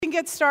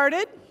can get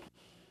started.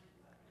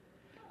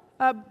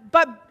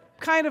 But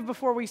kind of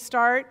before we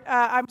start,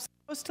 I'm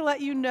supposed to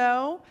let you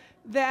know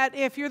that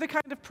if you're the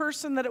kind of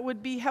person that it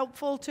would be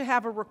helpful to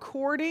have a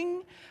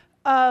recording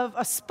of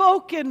a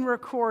spoken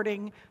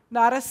recording,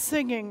 not a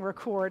singing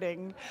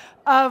recording,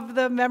 of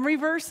the memory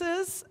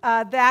verses,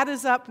 that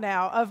is up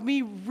now, of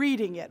me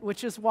reading it,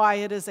 which is why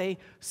it is a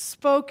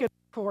spoken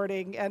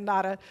recording and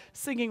not a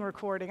singing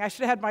recording. I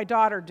should have had my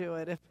daughter do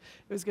it if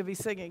it was going to be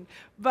singing.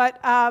 But,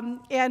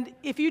 and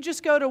if you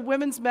just go to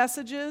Women's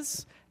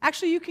Messages,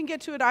 actually you can get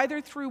to it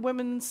either through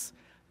Women's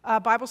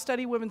Bible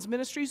Study, Women's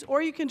Ministries,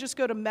 or you can just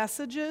go to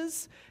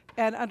Messages,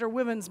 and under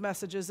Women's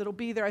Messages, it'll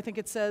be there. I think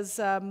it says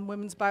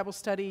Women's Bible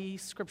Study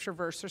Scripture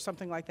Verse or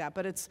something like that.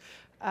 But it's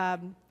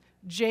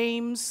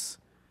James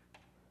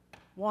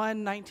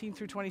 1:19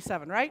 through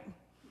 27, right?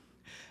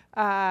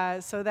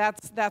 So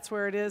that's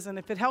where it is. And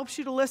if it helps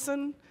you to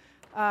listen,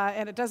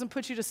 and it doesn't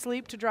put you to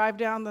sleep to drive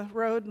down the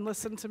road and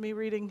listen to me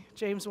reading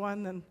James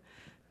 1, then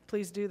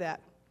please do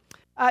that.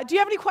 Do you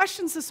have any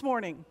questions this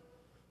morning?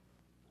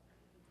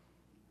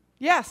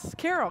 Yes,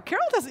 Carol.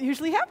 Carol doesn't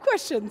usually have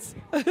questions.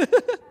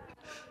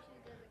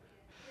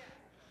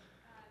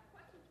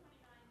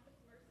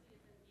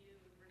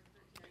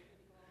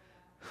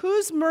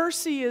 Whose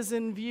mercy is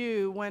in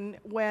view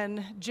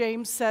when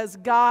James says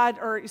God,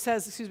 or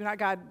says, excuse me, not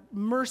God,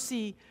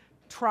 mercy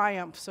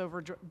triumphs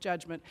over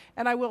judgment?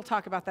 And I will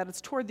talk about that.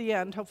 It's toward the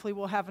end. Hopefully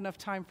we'll have enough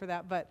time for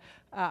that, but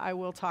I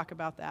will talk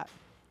about that.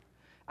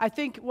 I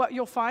think what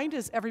you'll find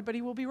is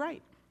everybody will be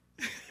right.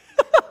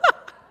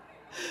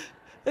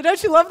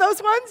 Don't you love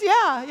those ones?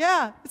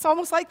 Yeah. It's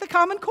almost like the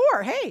Common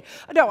Core. Hey,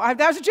 no,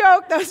 that was a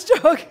joke. That was a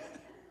joke.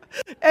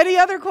 Any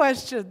other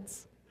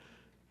questions?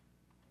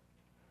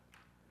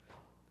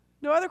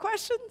 No other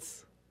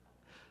questions?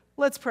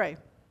 Let's pray.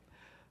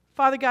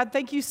 Father God,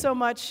 thank you so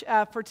much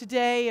for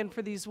today and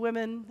for these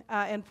women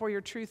and for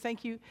your truth.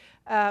 Thank you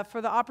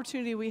for the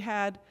opportunity we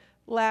had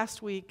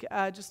last week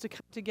just to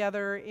come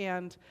together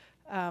and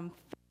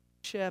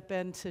fellowship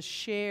and to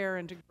share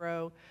and to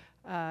grow.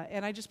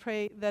 And I just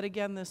pray that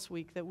again this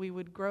week that we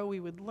would grow, we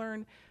would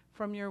learn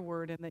from your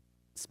word, and that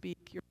you would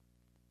speak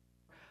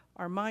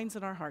our minds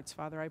and our hearts,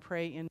 Father. I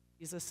pray in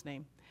Jesus'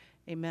 name.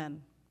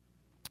 Amen.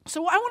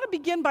 So I want to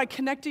begin by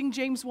connecting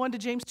James 1 to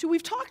James 2.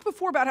 We've talked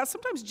before about how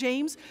sometimes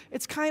James,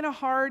 it's kind of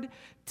hard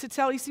to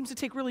tell. He seems to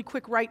take really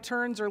quick right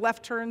turns or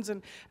left turns,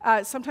 and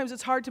sometimes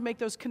it's hard to make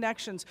those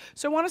connections.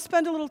 So I want to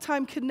spend a little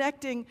time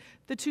connecting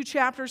the two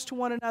chapters to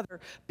one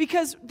another,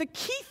 because the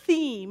key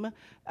theme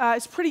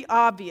is pretty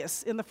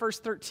obvious in the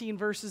first 13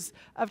 verses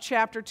of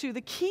chapter 2.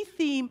 The key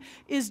theme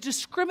is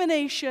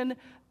discrimination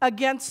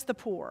against the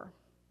poor,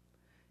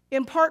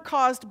 in part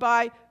caused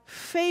by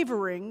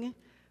favoring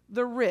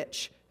the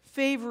rich,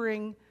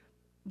 favoring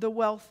the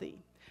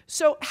wealthy.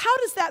 So how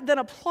does that then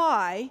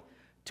apply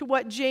to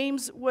what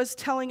James was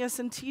telling us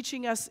and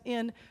teaching us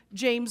in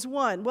James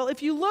 1? Well,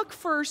 if you look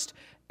first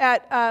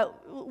at,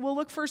 we'll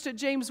look first at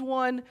James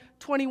 1,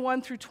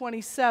 21 through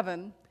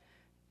 27,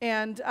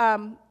 and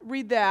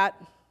read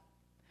that.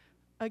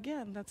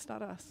 Again, that's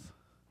not us.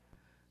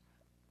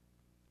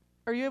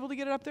 Are you able to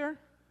get it up there?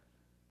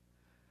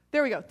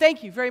 There we go.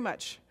 Thank you very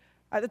much.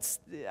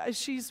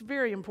 She's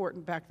very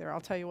important back there,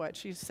 I'll tell you what.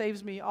 She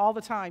saves me all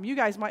the time. You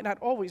guys might not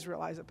always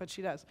realize it, but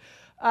she does.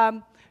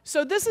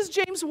 So this is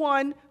James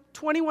 1,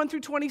 21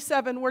 through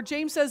 27, where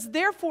James says,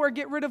 "Therefore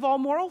get rid of all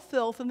moral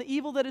filth and the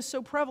evil that is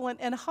so prevalent,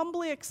 and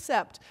humbly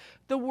accept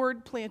the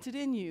word planted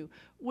in you,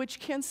 which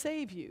can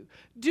save you.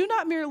 Do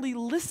not merely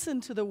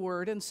listen to the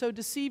word and so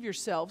deceive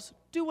yourselves.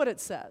 Do what it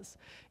says.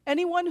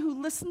 Anyone who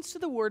listens to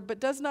the word but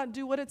does not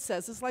do what it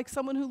says is like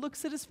someone who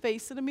looks at his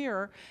face in a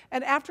mirror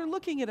and after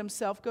looking at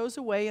himself goes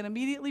away and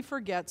immediately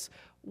forgets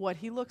what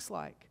he looks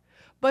like.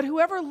 But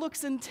whoever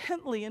looks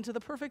intently into the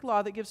perfect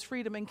law that gives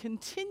freedom and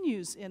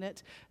continues in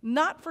it,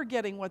 not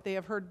forgetting what they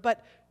have heard,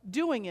 but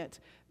doing it,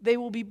 they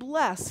will be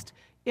blessed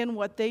in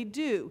what they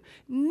do."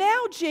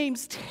 Now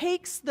James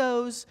takes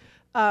those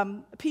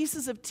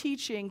pieces of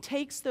teaching,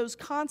 takes those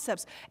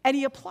concepts, and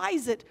he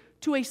applies it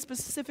to a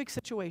specific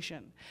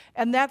situation.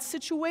 And that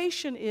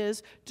situation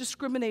is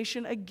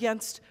discrimination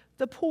against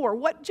the poor.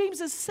 What James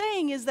is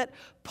saying is that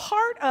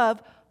part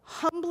of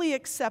humbly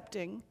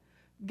accepting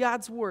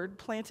God's word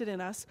planted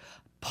in us,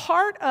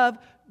 part of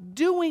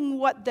doing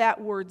what that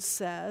word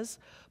says,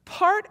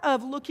 part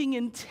of looking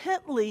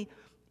intently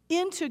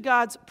into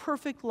God's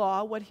perfect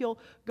law, what he'll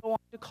go on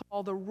to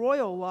call the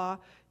royal law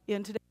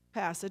in today's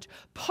passage,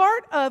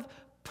 part of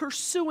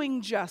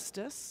pursuing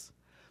justice,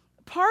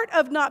 part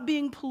of not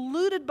being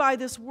polluted by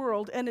this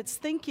world and its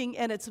thinking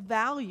and its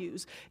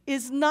values,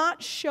 is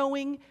not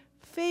showing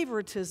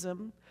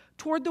favoritism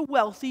toward the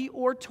wealthy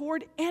or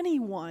toward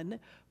anyone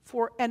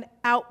for an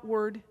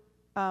outward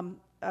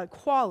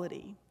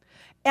quality,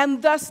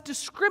 and thus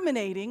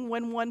discriminating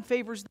when one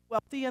favors the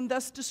wealthy, and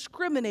thus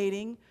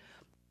discriminating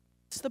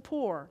against the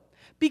poor.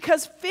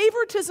 Because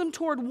favoritism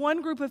toward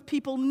one group of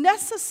people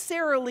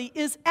necessarily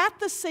is at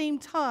the same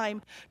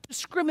time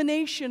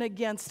discrimination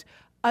against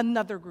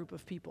another group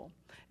of people.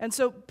 And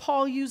so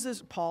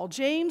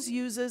James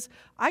uses,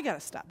 I got to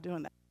stop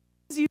doing that.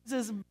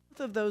 uses both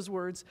of those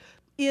words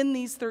in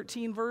these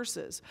 13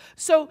 verses.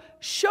 So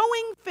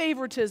showing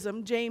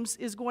favoritism, James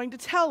is going to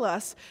tell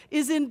us,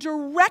 is in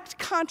direct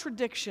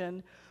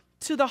contradiction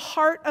to the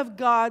heart of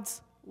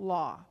God's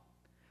law,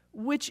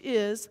 which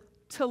is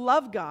to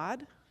love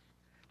God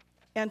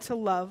and to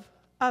love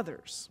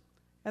others.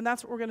 And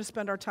that's what we're going to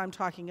spend our time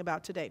talking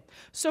about today.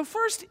 So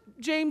first,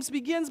 James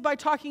begins by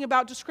talking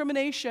about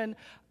discrimination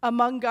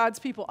among God's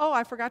people. Oh,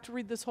 I forgot to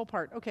read this whole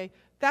part. Okay,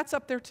 that's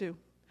up there too.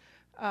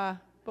 But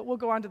we'll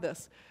go on to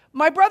this.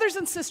 My brothers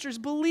and sisters,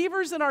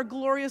 believers in our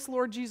glorious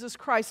Lord Jesus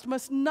Christ,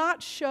 must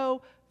not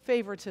show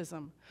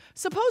favoritism.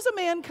 Suppose a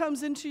man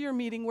comes into your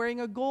meeting wearing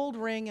a gold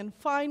ring and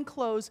fine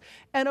clothes,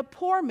 and a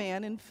poor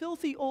man in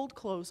filthy old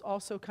clothes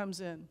also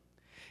comes in.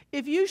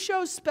 If you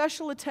show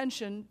special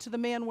attention to the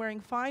man wearing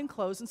fine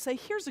clothes and say,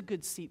 here's a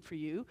good seat for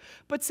you,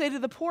 but say to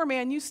the poor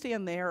man, you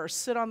stand there or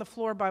sit on the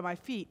floor by my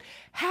feet,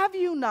 have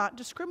you not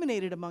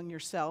discriminated among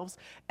yourselves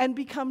and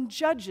become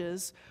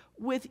judges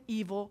with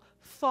evil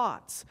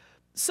thoughts?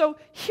 So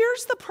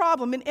here's the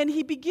problem, and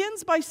he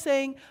begins by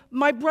saying,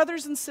 my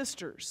brothers and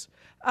sisters,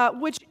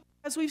 which,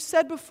 as we've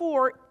said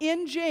before,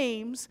 in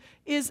James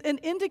is an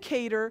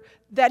indicator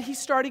that he's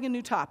starting a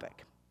new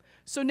topic.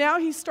 So now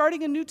he's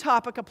starting a new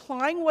topic,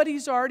 applying what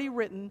he's already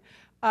written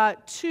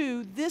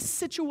to this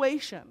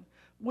situation,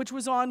 which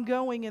was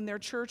ongoing in their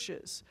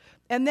churches.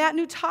 And that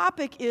new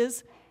topic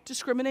is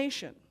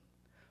discrimination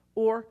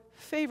or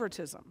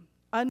favoritism,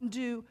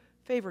 undue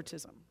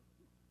favoritism.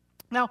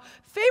 Now,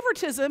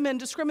 favoritism and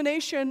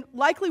discrimination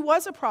likely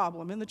was a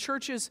problem in the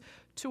churches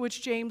to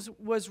which James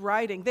was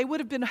writing. They would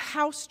have been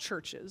house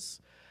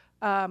churches,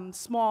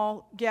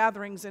 small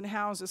gatherings in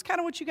houses, kind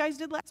of what you guys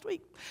did last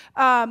week.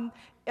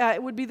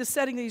 It would be the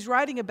setting that he's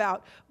writing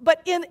about.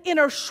 But in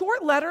a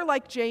short letter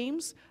like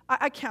James,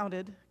 I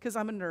counted, because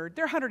I'm a nerd,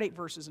 there are 108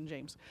 verses in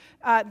James.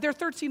 There are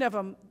 13 of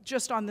them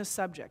just on this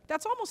subject.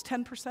 That's almost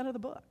 10% of the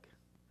book.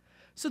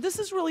 So this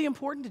is really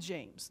important to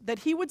James, that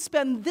he would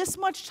spend this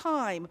much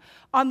time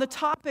on the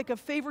topic of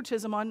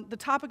favoritism, on the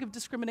topic of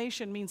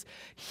discrimination, means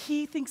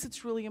he thinks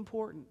it's really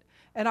important.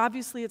 And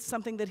obviously it's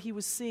something that he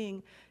was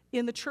seeing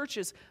in the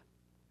churches.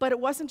 But it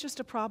wasn't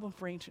just a problem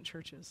for ancient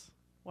churches,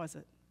 was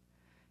it?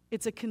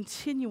 It's a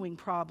continuing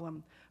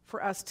problem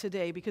for us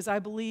today, because I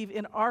believe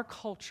in our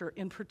culture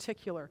in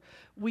particular,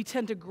 we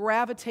tend to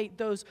gravitate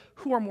those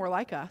who are more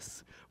like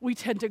us. We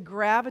tend to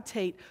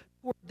gravitate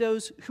toward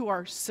those who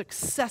are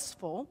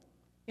successful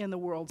in the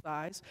world's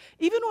eyes.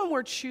 Even when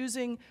we're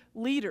choosing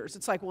leaders,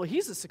 it's like, well,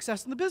 he's a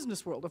success in the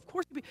business world. Of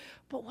course,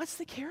 but what's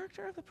the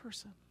character of the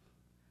person?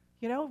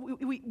 You know,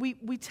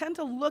 we tend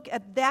to look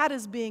at that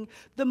as being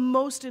the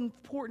most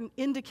important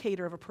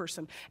indicator of a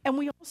person. And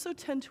we also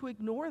tend to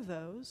ignore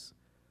those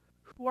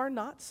who are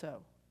not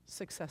so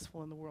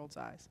successful in the world's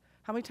eyes.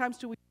 How many times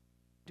do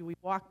we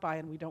walk by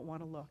and we don't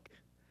want to look?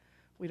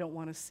 We don't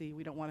want to see.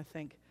 We don't want to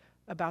think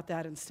about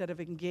that instead of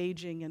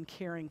engaging and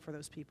caring for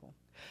those people.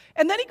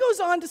 And then he goes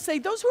on to say,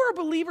 those who are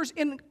believers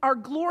in our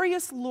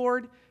glorious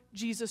Lord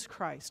Jesus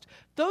Christ.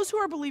 Those who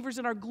are believers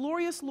in our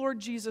glorious Lord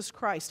Jesus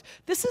Christ.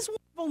 This is one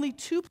of only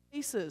two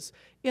places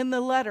in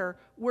the letter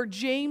where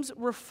James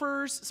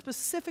refers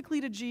specifically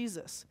to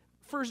Jesus,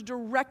 refers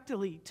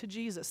directly to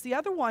Jesus. The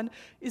other one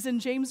is in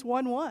James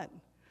 1:1.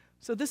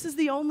 So this is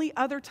the only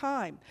other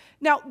time.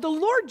 Now, the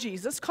Lord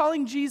Jesus,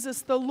 calling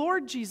Jesus the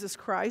Lord Jesus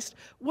Christ,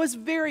 was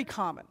very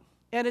common.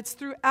 And it's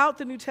throughout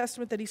the New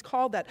Testament that he's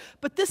called that.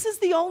 But this is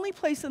the only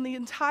place in the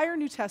entire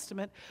New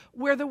Testament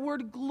where the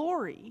word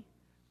glory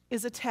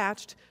is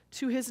attached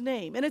to his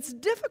name. And it's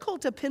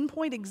difficult to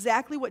pinpoint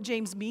exactly what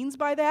James means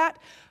by that,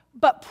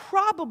 but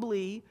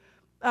probably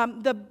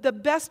the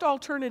best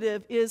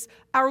alternative is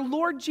our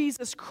Lord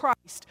Jesus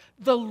Christ,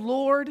 the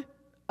Lord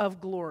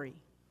of glory.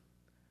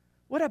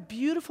 What a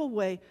beautiful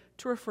way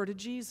to refer to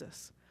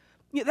Jesus.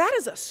 That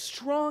is a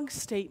strong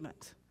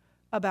statement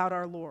about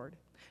our Lord.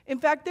 In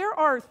fact, there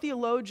are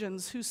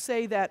theologians who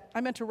say that,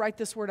 I meant to write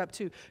this word up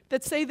too,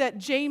 that say that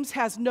James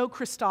has no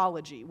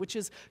Christology, which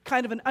is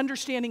kind of an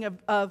understanding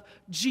of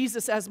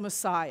Jesus as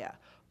Messiah.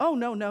 Oh,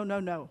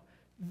 no.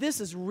 This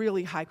is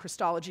really high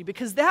Christology,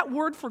 because that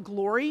word for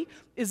glory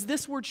is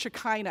this word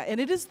Shekinah, and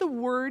it is the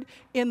word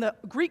in the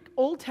Greek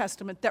Old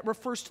Testament that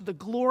refers to the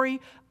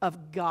glory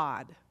of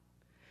God.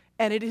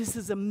 And it is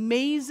his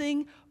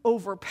amazing,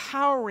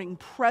 overpowering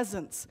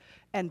presence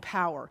and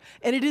power.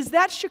 And it is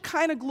that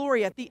Shekinah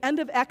glory at the end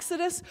of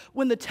Exodus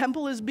when the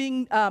temple is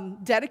being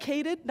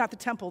dedicated, not the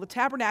temple, the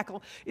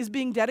tabernacle is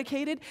being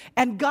dedicated,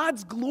 and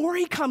God's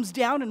glory comes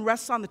down and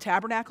rests on the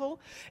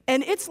tabernacle.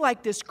 And it's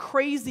like this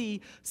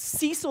crazy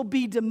Cecil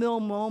B. DeMille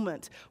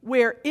moment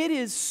where it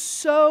is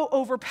so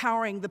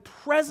overpowering, the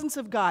presence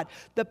of God,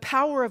 the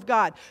power of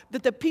God,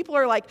 that the people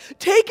are like,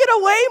 take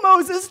it away,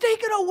 Moses,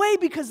 take it away,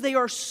 because they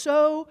are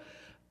so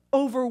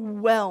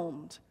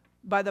overwhelmed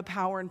by the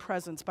power and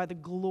presence, by the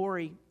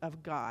glory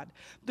of God.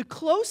 The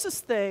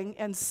closest thing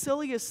and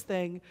silliest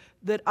thing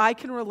that I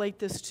can relate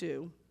this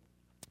to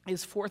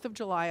is 4th of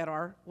July at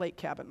our lake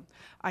cabin.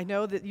 I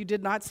know that you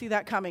did not see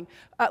that coming.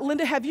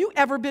 Linda, have you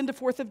ever been to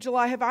 4th of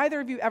July? Have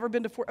either of you ever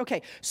been to 4th?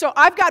 Okay, so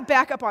I've got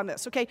backup on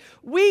this, okay?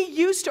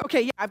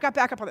 I've got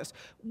backup on this.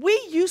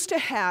 We used to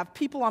have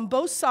people on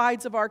both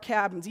sides of our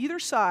cabins, either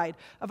side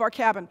of our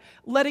cabin,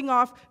 letting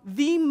off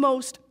the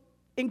most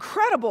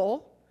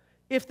incredible,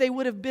 if they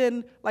would have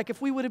been, like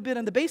if we would have been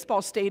in the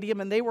baseball stadium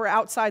and they were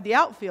outside the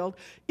outfield,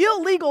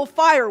 illegal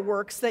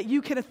fireworks that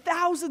you can have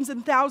thousands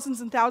and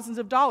thousands and thousands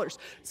of dollars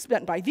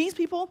spent by these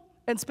people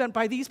and spent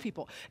by these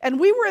people. And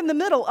we were in the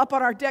middle up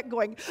on our deck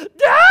going,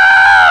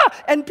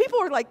 ah! And people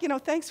were like,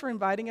 thanks for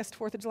inviting us to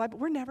 4th of July, but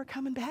we're never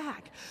coming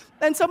back.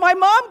 And so my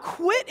mom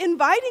quit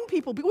inviting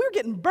people. We were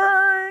getting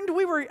burned.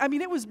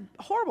 It was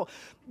horrible.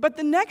 But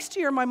the next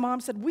year, my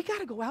mom said, we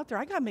got to go out there.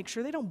 I got to make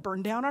sure they don't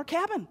burn down our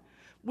cabin.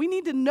 We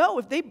need to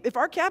know if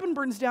our cabin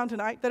burns down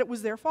tonight, that it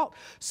was their fault.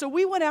 So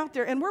we went out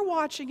there, and we're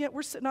watching it.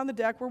 We're sitting on the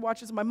deck. We're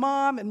watching it. My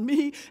mom and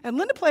me and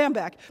Linda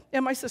Planback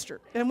and my sister,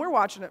 and we're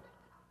watching it.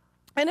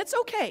 And it's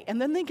okay. And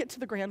then they get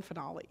to the grand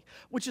finale,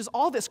 which is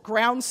all this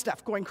ground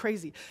stuff going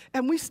crazy.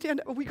 And we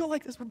stand up, we go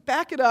like this. We're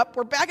backing up.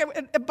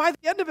 And by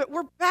the end of it,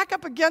 we're back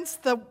up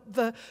against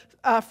the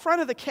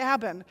front of the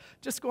cabin,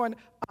 just going,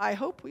 I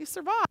hope we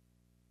survive.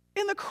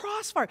 In the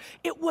crossfire.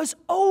 It was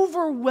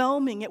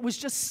overwhelming. It was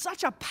just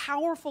such a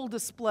powerful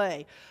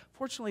display.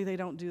 Fortunately, they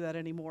don't do that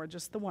anymore.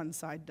 Just the one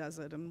side does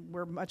it, and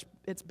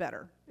it's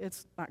better.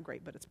 It's not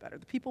great, but it's better.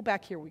 The people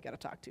back here we got to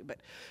talk to, but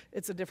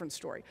it's a different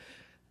story.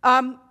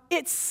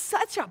 It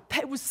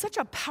was such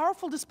a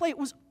powerful display. It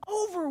was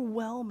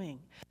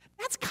overwhelming.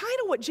 That's kind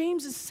of what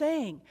James is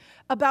saying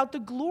about the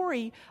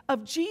glory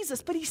of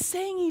Jesus, but he's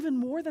saying even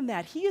more than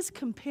that. He is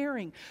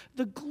comparing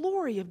the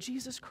glory of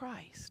Jesus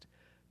Christ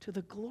to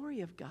the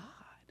glory of God.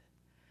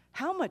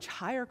 How much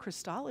higher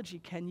Christology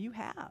can you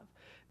have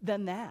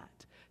than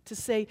that? To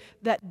say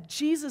that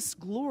Jesus'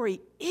 glory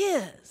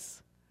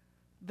is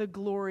the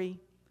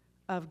glory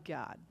of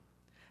God.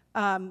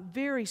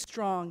 Very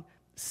strong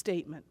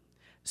statement.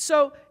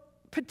 So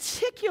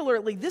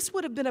particularly, this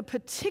would have been a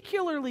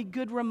particularly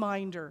good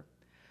reminder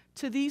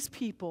to these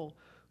people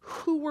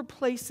who were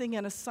placing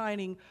and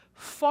assigning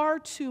far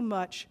too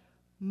much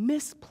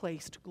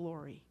misplaced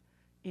glory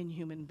in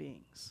human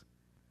beings.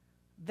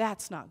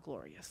 That's not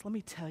glorious. Let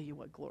me tell you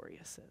what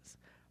glorious is.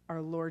 Our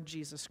Lord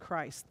Jesus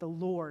Christ, the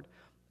Lord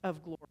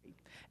of glory.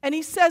 And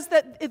he says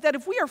that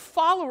if we are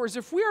followers,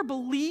 if we are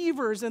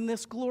believers in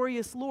this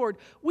glorious Lord,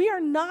 we are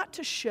not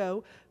to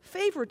show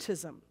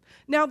favoritism.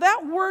 Now,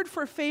 that word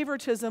for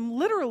favoritism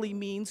literally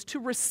means to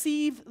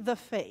receive the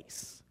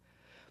face.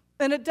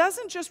 And it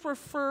doesn't just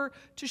refer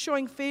to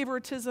showing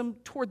favoritism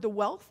toward the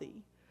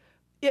wealthy.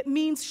 It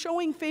means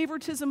showing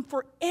favoritism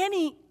for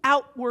any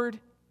outward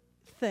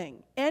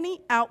thing,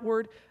 any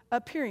outward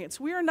appearance.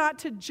 We are not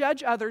to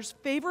judge others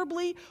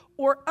favorably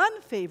or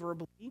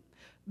unfavorably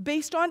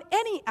based on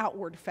any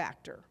outward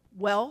factor: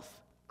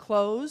 wealth,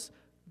 clothes,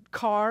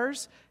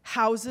 cars,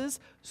 houses,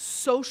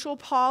 social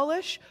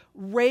polish,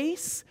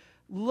 race,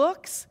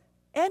 looks,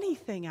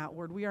 anything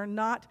outward. We are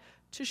not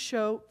to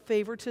show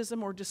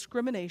favoritism or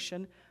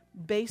discrimination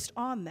based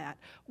on that.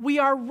 We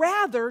are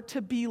rather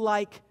to be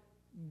like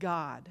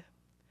God.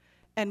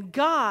 And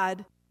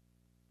God,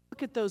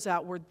 look at those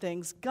outward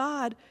things.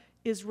 God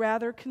is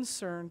rather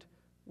concerned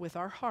with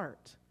our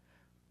heart.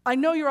 I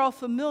know you're all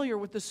familiar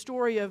with the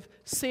story of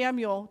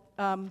Samuel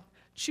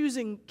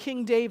choosing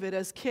King David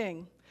as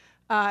king.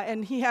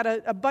 And he had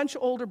a bunch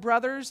of older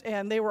brothers,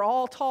 and they were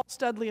all tall,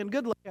 studly, and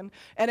good-looking.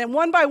 And then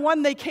one by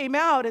one they came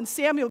out, and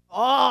Samuel,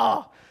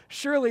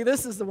 surely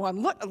this is the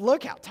one.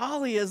 Look how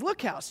tall he is.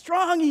 Look how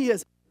strong he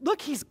is.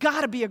 Look, he's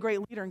got to be a great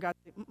leader. And God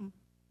said,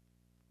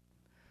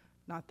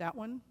 not that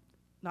one,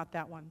 not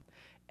that one.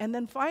 And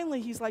then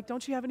finally, he's like,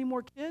 don't you have any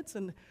more kids?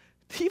 And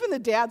even the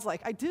dad's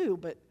like, I do,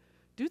 but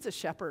dude's a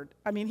shepherd.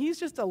 I mean, he's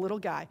just a little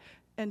guy.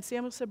 And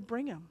Samuel said,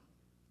 bring him.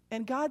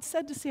 And God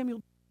said to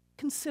Samuel,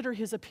 consider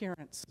his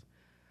appearance.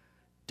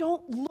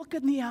 Don't look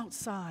on the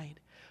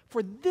outside,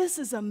 for this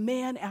is a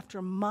man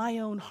after my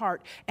own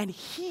heart, and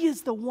he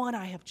is the one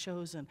I have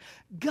chosen.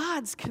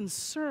 God's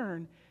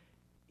concern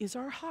is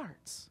our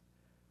hearts,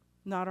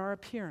 not our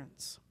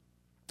appearance.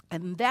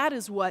 And that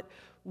is what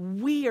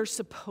we are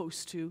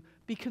supposed to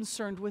be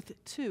concerned with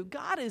too.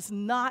 God is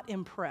not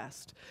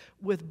impressed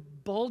with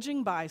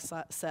bulging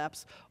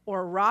biceps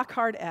or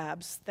rock-hard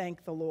abs,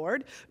 thank the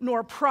Lord,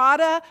 nor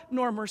Prada,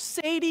 nor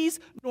Mercedes,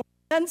 nor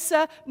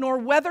Mensa, nor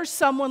whether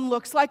someone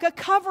looks like a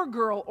cover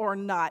girl or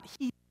not.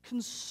 He's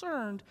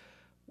concerned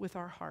with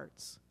our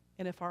hearts,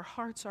 and if our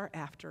hearts are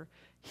after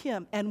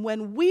Him. And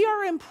when we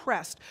are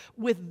impressed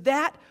with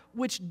that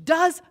which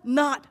does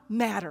not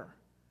matter,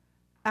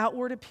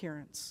 outward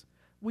appearance,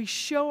 we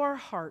show our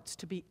hearts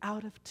to be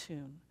out of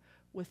tune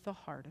with the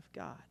heart of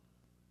God.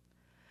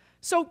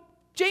 So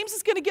James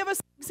is going to give us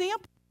an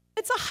example.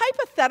 It's a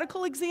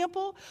hypothetical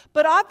example,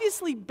 but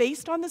obviously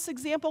based on this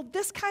example,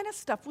 this kind of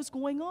stuff was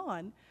going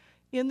on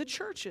in the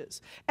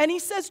churches. And he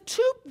says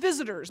two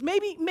visitors,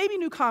 maybe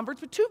new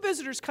converts, but two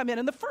visitors come in.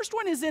 And the first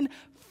one is in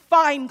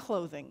fine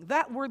clothing.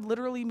 That word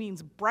literally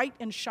means bright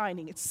and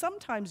shining. It's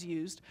sometimes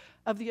used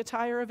of the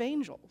attire of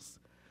angels.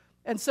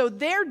 And so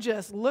they're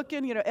just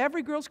looking,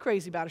 every girl's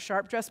crazy about a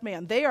sharp-dressed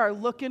man. They are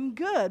looking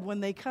good when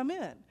they come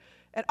in.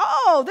 And,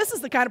 this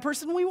is the kind of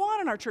person we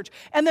want in our church.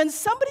 And then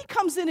somebody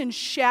comes in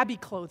shabby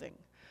clothing.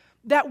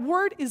 That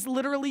word is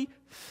literally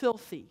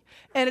filthy.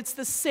 And it's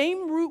the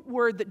same root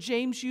word that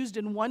James used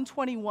in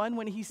 1:21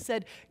 when he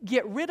said,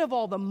 get rid of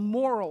all the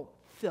moral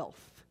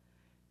filth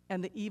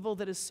and the evil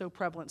that is so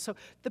prevalent. So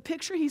the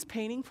picture he's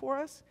painting for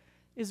us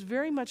is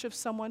very much of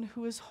someone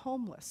who is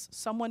homeless,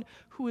 someone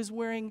who is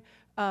wearing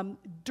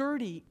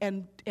dirty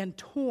and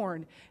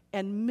torn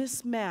and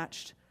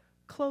mismatched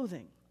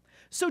clothing.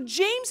 So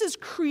James is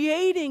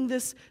creating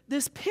this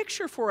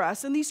picture for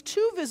us, and these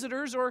two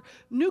visitors or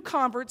new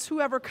converts,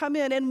 whoever come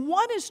in, and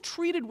one is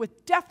treated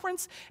with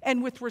deference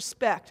and with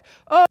respect.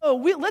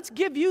 Let's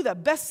give you the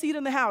best seat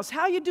in the house.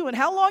 How you doing?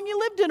 How long you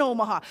lived in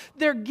Omaha?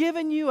 They're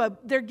giving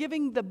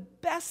the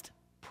best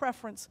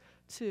preference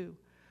to.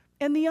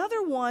 And the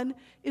other one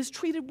is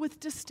treated with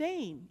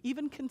disdain,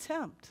 even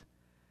contempt.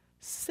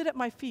 Sit at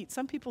my feet.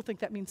 Some people think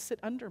that means sit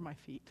under my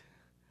feet,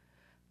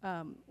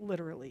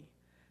 literally.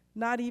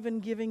 Not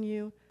even giving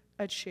you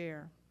a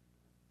chair.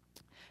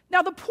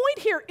 Now, the point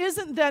here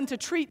isn't then to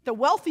treat the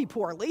wealthy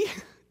poorly.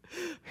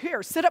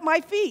 Here, sit at my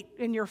feet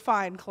in your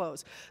fine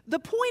clothes. The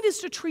point is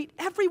to treat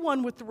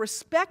everyone with the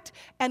respect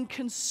and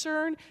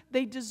concern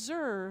they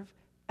deserve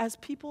as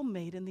people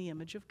made in the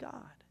image of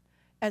God,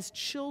 as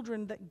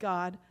children that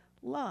God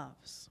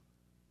loves.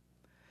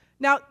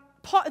 Now,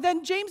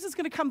 then James is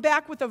going to come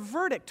back with a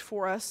verdict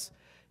for us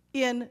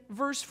in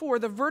verse 4,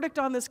 the verdict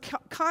on this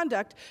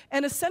conduct,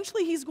 and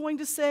essentially he's going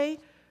to say,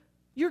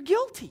 you're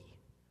guilty.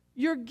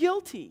 You're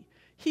guilty.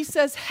 He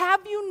says,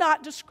 have you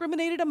not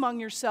discriminated among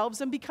yourselves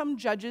and become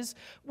judges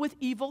with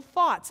evil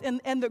thoughts?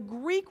 And the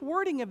Greek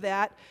wording of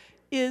that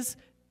is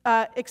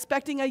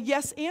expecting a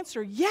yes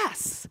answer.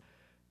 Yes,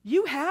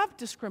 you have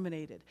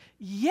discriminated.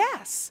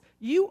 Yes,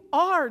 you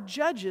are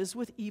judges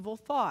with evil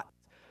thoughts.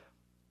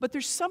 But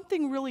there's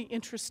something really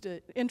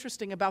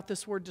interesting about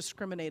this word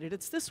discriminated.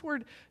 It's this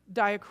word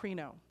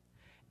diakrino.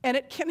 And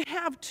it can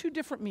have two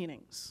different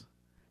meanings,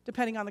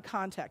 depending on the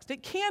context.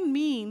 It can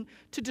mean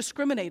to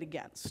discriminate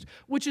against,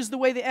 which is the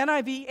way the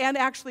NIV and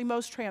actually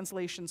most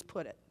translations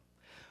put it.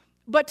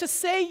 But to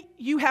say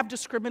you have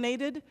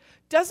discriminated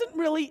doesn't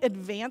really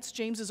advance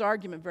James's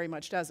argument very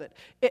much, does it?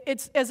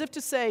 It's as if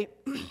to say,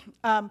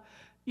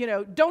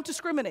 don't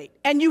discriminate,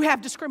 and you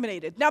have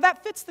discriminated. Now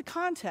that fits the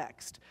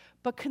context,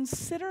 but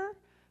consider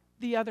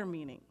the other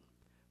meaning,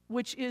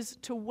 which is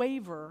to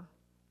waver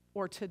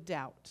or to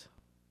doubt.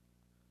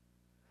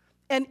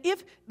 And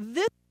if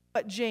this is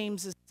what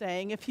James is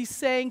saying, if he's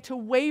saying to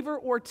waver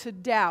or to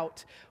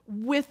doubt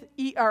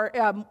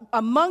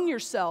among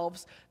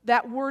yourselves,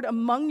 that word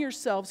among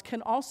yourselves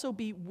can also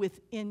be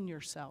within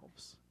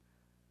yourselves.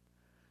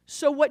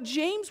 So what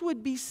James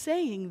would be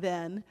saying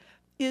then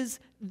is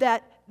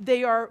that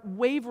they are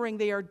wavering,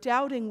 they are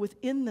doubting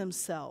within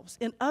themselves.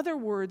 In other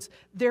words,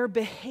 their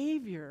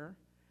behavior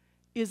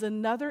is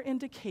another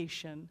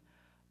indication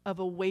of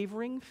a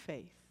wavering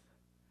faith,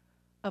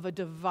 of a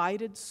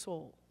divided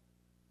soul,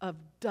 of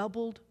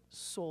doubled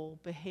soul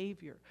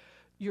behavior.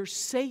 You're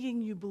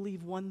saying you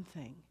believe one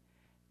thing,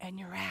 and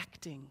you're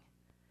acting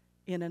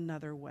in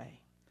another way.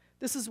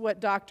 This is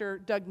what Dr.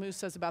 Doug Moose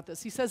says about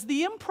this. He says,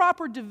 the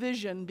improper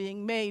division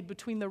being made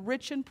between the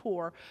rich and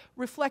poor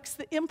reflects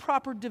the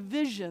improper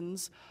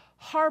divisions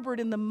harbored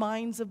in the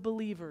minds of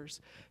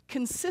believers.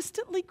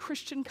 Consistently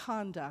Christian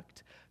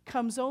conduct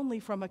comes only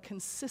from a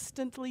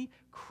consistently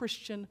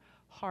Christian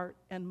heart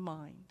and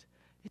mind.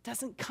 It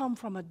doesn't come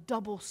from a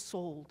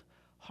double-souled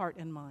heart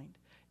and mind.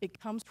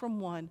 It comes from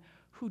one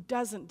who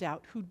doesn't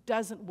doubt, who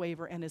doesn't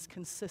waver, and is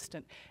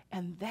consistent.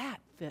 And that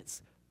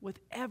fits with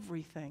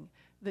everything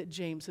that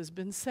James has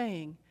been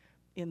saying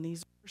in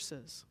these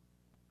verses.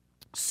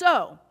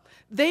 So,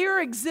 they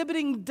are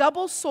exhibiting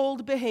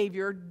double-souled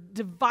behavior,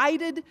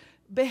 divided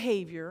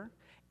behavior,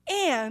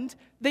 and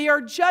they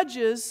are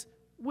judges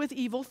with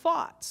evil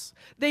thoughts.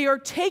 They are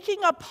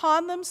taking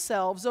upon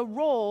themselves a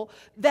role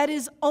that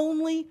is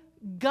only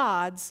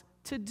God's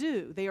to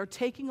do. They are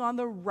taking on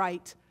the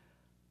right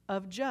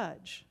of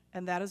judge,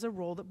 and that is a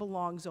role that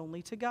belongs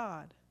only to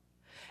God.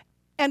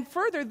 And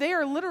further, they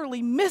are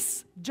literally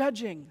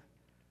misjudging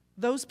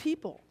those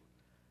people,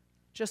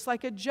 just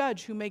like a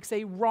judge who makes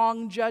a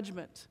wrong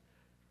judgment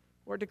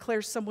or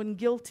declares someone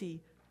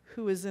guilty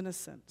who is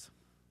innocent.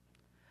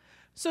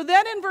 So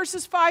then in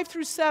verses 5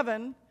 through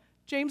 7,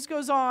 James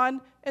goes on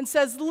and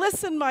says,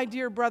 listen, my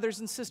dear brothers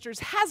and sisters,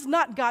 has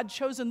not God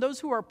chosen those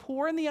who are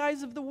poor in the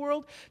eyes of the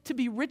world to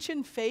be rich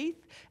in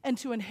faith and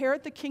to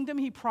inherit the kingdom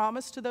he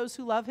promised to those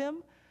who love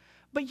him?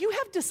 But you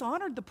have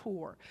dishonored the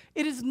poor.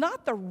 Is it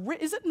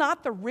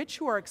not the rich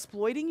who are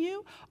exploiting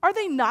you? Are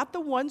they not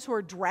the ones who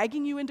are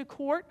dragging you into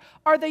court?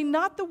 Are they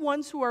not the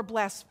ones who are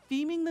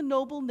blaspheming the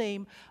noble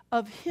name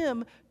of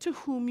him to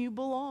whom you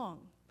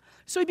belong?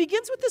 So he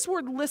begins with this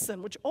word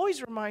listen, which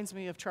always reminds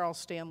me of Charles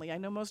Stanley. I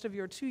know most of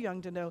you are too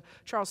young to know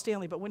Charles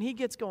Stanley, but when he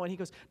gets going, he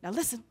goes, now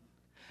listen.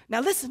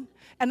 Now listen.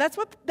 And that's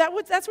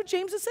what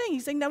James is saying.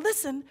 He's saying, now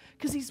listen,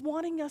 because he's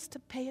wanting us to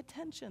pay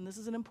attention. This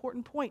is an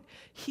important point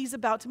he's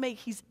about to make.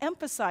 He's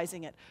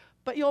emphasizing it.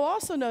 But you'll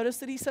also notice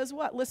that he says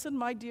what? Listen,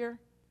 my dear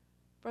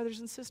brothers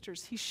and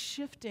sisters. He's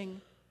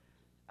shifting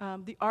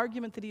the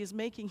argument that he is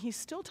making. He's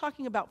still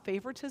talking about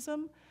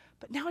favoritism,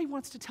 but now he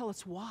wants to tell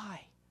us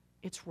why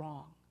it's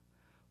wrong.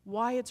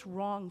 Why it's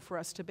wrong for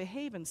us to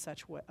behave in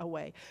such a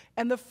way.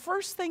 And the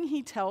first thing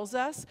he tells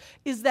us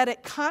is that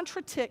it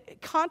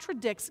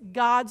contradicts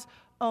God's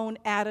own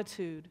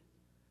attitude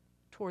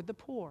toward the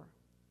poor.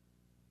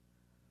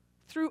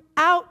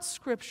 Throughout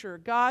Scripture,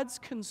 God's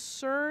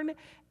concern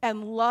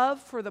and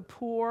love for the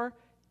poor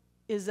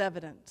is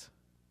evident.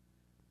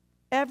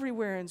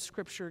 Everywhere in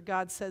Scripture,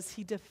 God says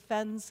he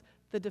defends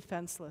the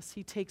defenseless.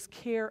 He takes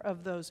care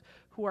of those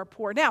who are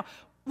poor. Now,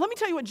 let me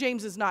tell you what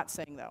James is not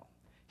saying, though.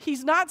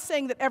 He's not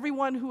saying that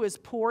everyone who is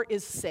poor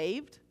is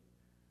saved.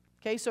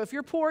 Okay, so if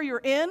you're poor,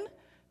 you're in.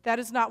 That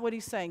is not what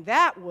he's saying.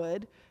 That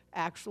would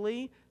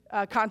actually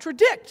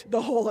contradict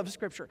the whole of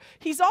Scripture.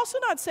 He's also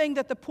not saying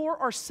that the poor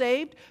are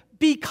saved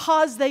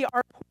because they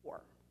are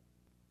poor.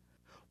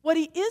 What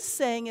he is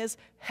saying is,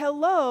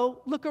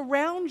 hello, look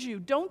around you.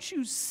 Don't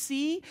you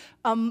see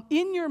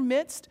in your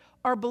midst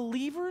are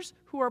believers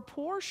who are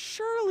poor?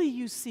 Surely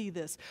you see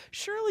this.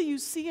 Surely you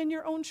see in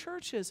your own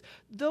churches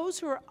those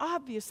who are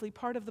obviously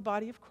part of the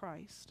body of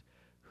Christ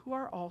who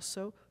are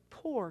also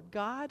poor.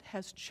 God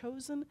has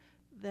chosen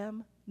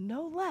them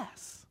no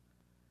less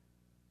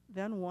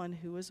than one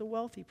who is a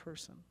wealthy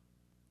person.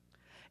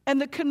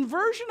 And the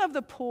conversion of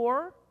the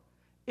poor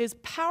is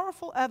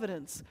powerful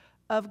evidence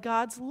of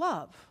God's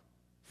love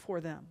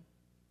for them.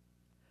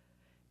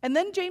 And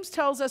then James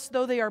tells us,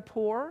 though they are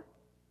poor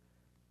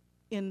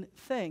in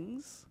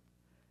things,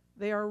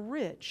 they are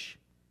rich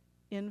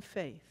in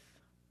faith.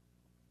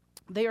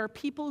 They are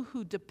people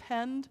who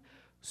depend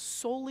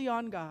solely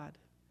on God,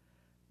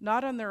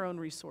 not on their own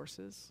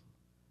resources,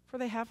 for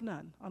they have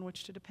none on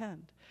which to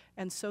depend.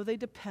 And so they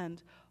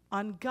depend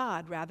on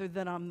God rather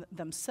than on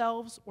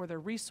themselves or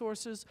their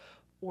resources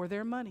or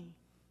their money.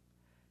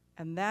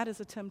 And that is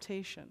a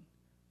temptation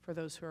for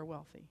those who are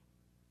wealthy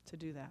to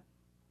do that.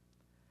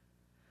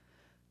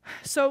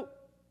 So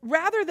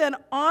rather than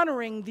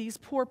honoring these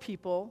poor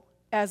people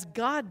as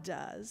God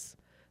does,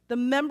 the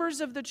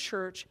members of the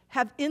church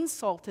have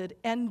insulted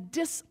and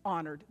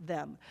dishonored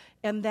them.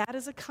 And that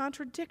is a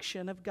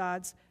contradiction of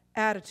God's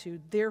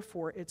attitude.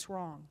 Therefore, it's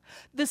wrong.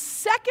 The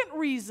second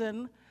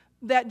reason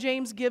that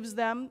James gives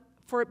them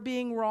for it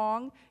being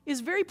wrong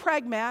is very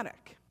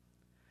pragmatic.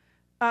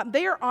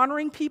 They are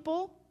honoring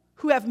people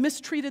who have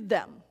mistreated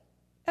them.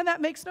 And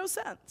that makes no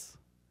sense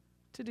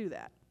to do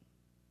that.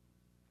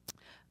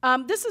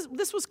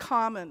 This was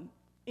common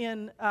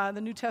in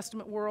the New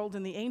Testament world,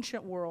 in the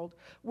ancient world,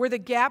 where the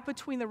gap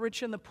between the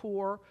rich and the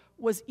poor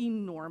was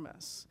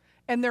enormous.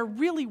 And there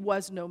really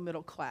was no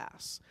middle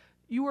class.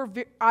 You were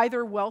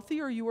either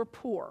wealthy or you were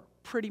poor,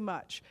 pretty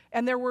much.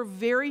 And there were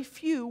very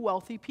few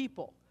wealthy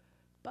people.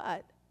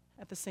 But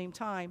at the same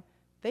time,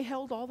 they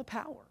held all the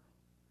power.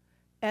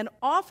 And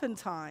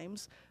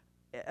oftentimes,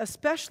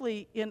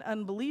 especially in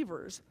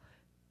unbelievers,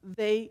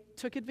 they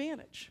took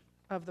advantage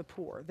of the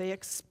poor. They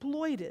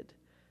exploited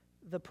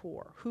the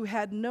poor who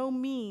had no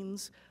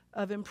means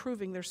of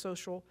improving their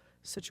social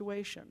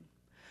situation.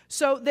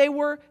 So they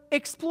were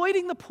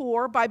exploiting the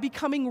poor by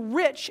becoming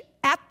rich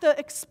at the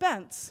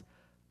expense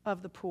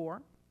of the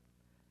poor.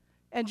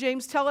 And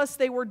James tells us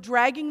they were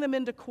dragging them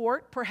into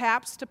court,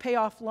 perhaps to pay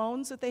off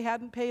loans that they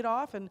hadn't paid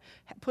off and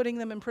putting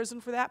them in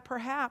prison for that,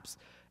 perhaps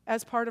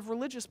as part of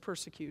religious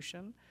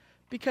persecution.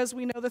 Because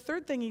we know the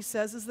third thing he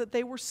says is that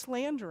they were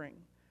slandering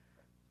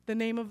the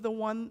name of the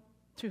one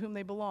to whom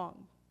they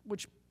belong,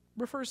 which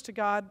refers to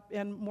God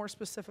and more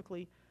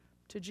specifically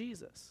to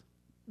Jesus.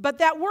 But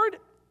that word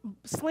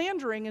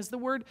slandering is the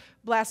word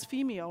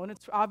blasphemio, and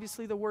it's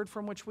obviously the word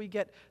from which we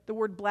get the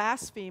word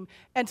blaspheme.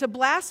 And to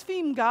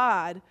blaspheme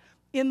God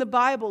in the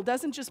Bible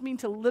doesn't just mean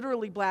to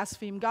literally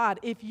blaspheme God.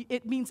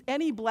 It means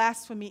any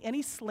blasphemy,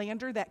 any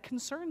slander that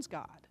concerns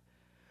God.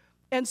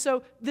 And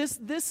so this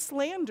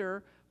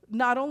slander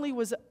not only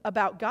was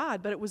about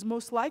God, but it was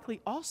most likely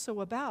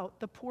also about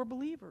the poor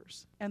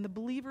believers and the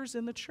believers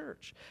in the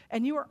church.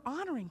 And you are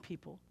honoring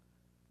people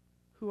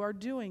who are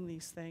doing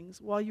these things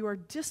while you are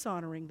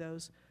dishonoring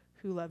those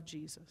who love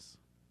Jesus.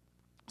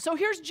 So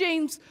here's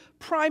James'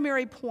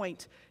 primary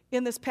point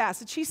in this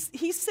passage.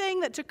 He's saying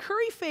that to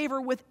curry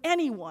favor with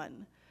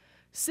anyone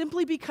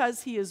simply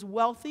because he is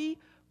wealthy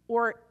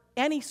or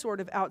any sort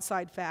of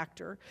outside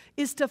factor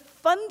is to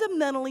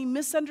fundamentally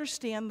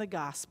misunderstand the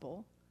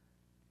gospel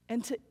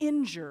and to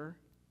injure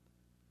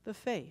the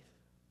faith.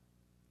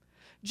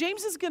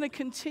 James is going to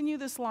continue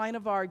this line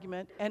of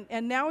argument,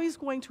 and now he's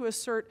going to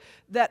assert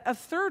that a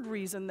third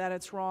reason that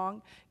it's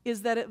wrong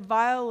is that it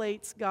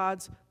violates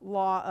God's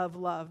law of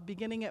love,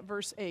 beginning at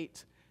verse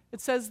 8.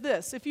 It says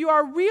this: if you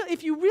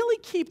really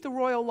keep the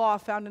royal law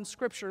found in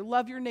Scripture,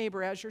 love your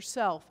neighbor as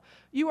yourself,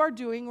 you are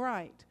doing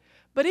right.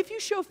 But if you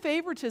show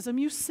favoritism,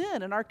 you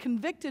sin and are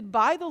convicted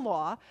by the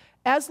law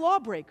as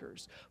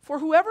lawbreakers. For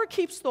whoever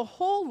keeps the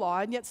whole law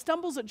and yet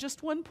stumbles at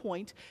just one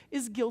point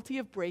is guilty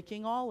of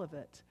breaking all of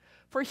it.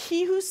 For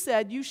he who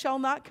said, "You shall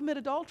not commit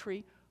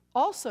adultery,"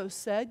 also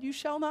said, "You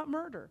shall not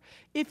murder."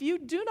 If you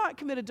do not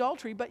commit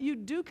adultery, but you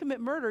do commit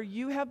murder,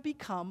 you have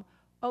become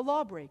a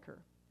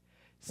lawbreaker.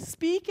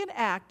 Speak and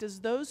act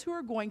as those who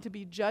are going to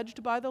be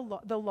judged by the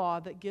law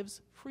that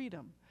gives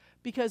freedom,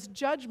 because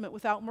judgment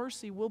without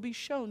mercy will be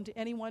shown to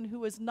anyone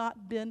who has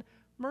not been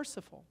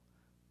merciful.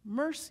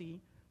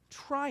 Mercy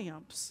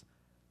triumphs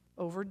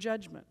over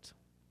judgment.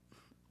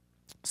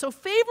 So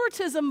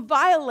favoritism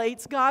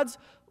violates God's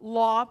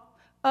law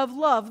of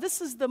love.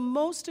 This is the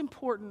most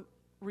important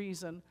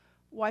reason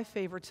why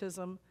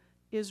favoritism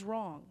is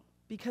wrong,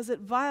 because it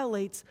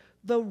violates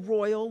the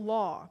royal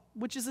law,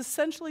 which is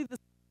essentially the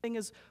same thing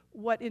as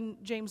what in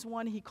James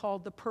 1 he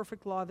called the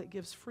perfect law that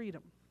gives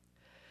freedom.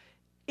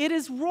 It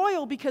is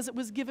royal because it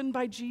was given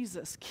by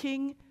Jesus,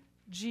 King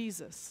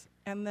Jesus,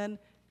 and then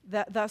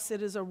thus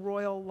it is a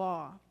royal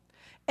law.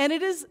 And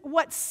it is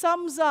what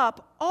sums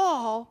up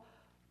all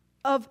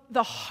of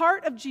the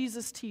heart of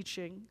Jesus'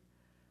 teaching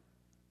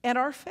and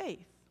our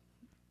faith.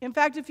 In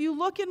fact, if you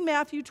look in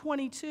Matthew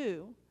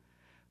 22,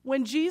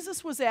 when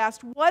Jesus was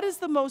asked, what is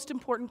the most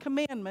important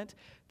commandment,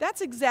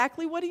 that's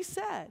exactly what he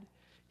said.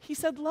 He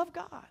said, love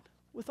God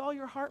with all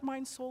your heart,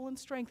 mind, soul, and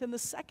strength. And the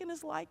second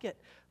is like it,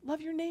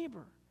 love your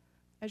neighbor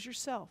as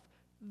yourself.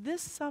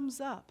 This sums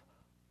up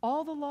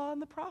all the law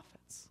and the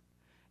prophets.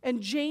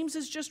 And James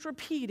is just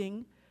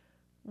repeating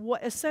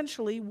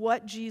essentially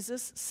what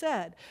Jesus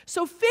said.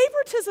 So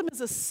favoritism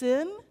is a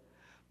sin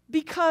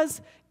because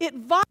it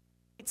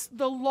violates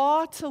the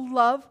law to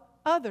love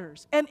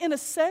others. And in a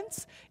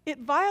sense, it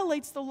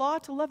violates the law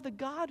to love the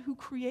God who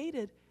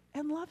created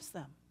and loves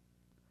them.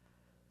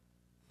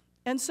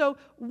 And so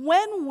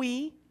when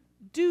we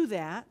do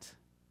that,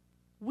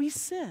 we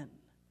sin.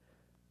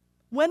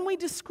 When we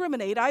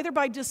discriminate, either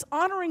by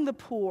dishonoring the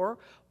poor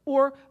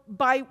or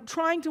by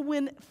trying to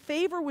win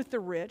favor with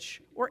the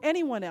rich or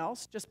anyone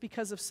else just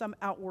because of some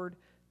outward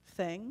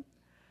thing,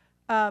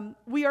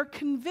 we are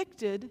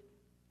convicted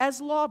as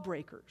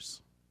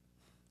lawbreakers.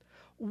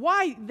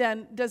 Why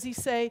then does he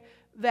say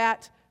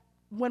that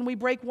when we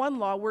break one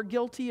law, we're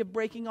guilty of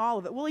breaking all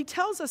of it? Well, he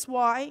tells us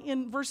why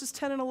in verses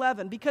 10 and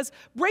 11. Because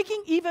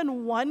breaking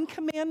even one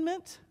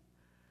commandment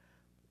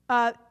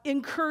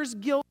incurs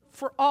guilt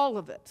for all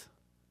of it,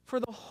 for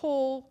the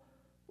whole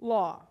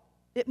law.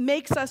 It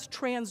makes us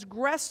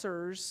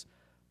transgressors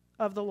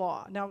of the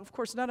law. Now, of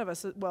course, none of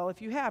us, well,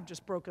 if you have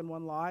just broken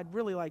one law, I'd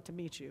really like to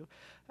meet you.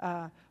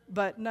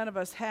 But none of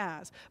us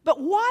has.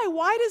 But why?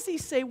 Why does he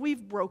say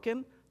we've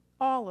broken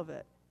all of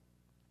it?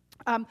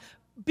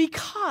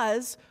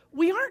 Because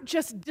we aren't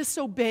just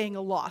disobeying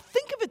a law.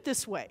 Think of it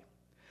this way.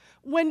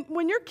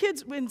 When your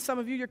kids, when some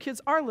of you, your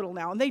kids are little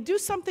now, and they do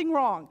something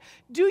wrong,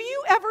 do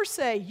you ever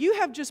say, you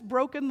have just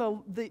broken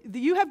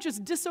you have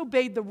just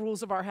disobeyed the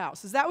rules of our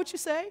house? Is that what you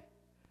say?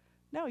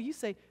 No, you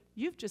say,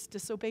 you've just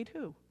disobeyed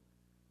who?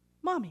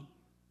 Mommy.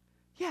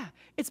 Yeah,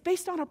 it's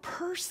based on a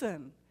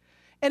person.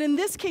 And in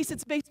this case,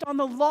 it's based on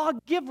the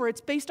lawgiver.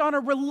 It's based on a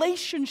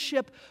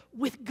relationship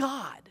with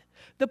God.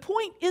 The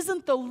point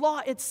isn't the law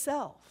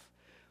itself.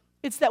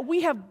 It's that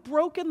we have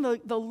broken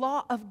the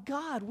law of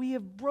God. We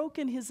have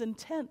broken his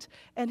intent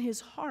and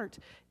his heart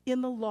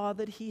in the law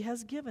that he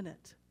has given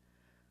it.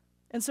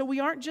 And so we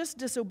aren't just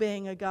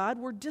disobeying a God,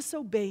 we're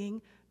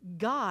disobeying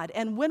God.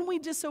 And when we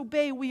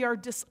disobey, we are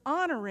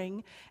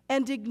dishonoring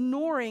and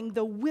ignoring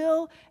the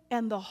will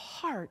and the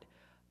heart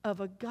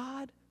of a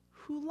God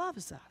who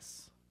loves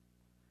us.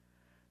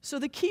 So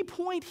the key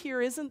point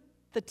here isn't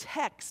the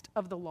text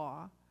of the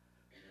law,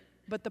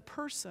 but the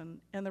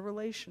person and the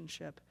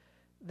relationship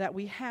that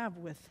we have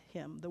with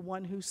him, the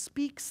one who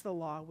speaks the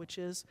law, which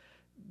is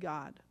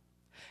God.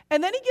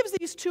 And then he gives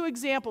these two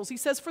examples. He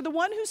says, for the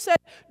one who said,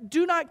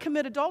 do not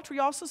commit adultery,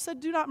 also said,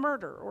 do not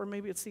murder. Or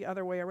maybe it's the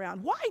other way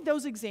around. Why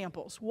those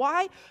examples?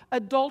 Why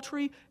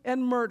adultery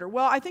and murder?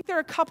 Well, I think there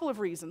are a couple of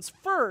reasons.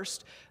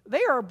 First,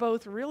 they are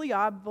both really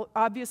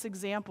obvious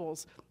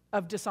examples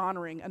of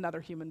dishonoring another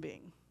human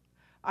being,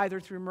 either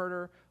through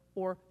murder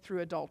or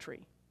through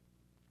adultery,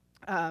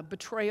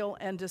 betrayal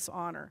and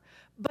dishonor.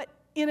 But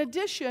in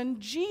addition,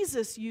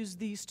 Jesus used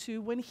these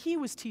two when he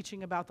was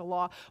teaching about the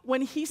law.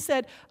 When he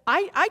said,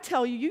 I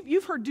tell you,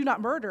 you've heard do not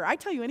murder. I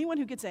tell you, anyone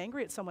who gets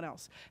angry at someone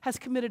else has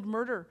committed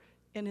murder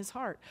in his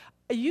heart.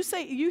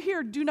 You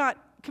hear do not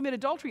commit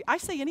adultery. I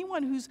say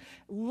anyone who's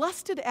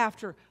lusted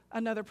after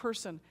another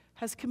person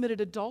has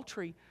committed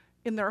adultery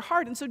in their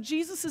heart. And so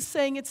Jesus is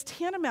saying it's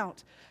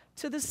tantamount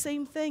to the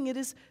same thing. It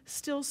is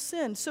still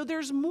sin. So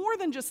there's more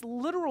than just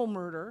literal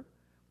murder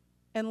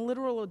and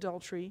literal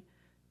adultery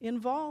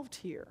involved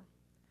here.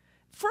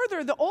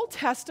 Further, the Old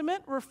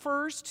Testament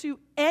refers to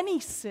any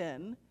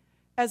sin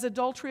as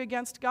adultery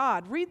against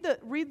God. Read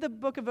the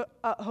book of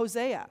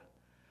Hosea.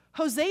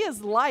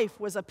 Hosea's life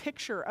was a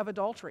picture of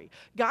adultery.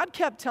 God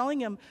kept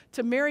telling him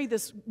to marry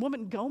this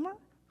woman, Gomer.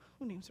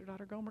 Who names her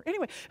daughter Gomer?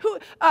 Anyway,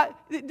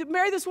 to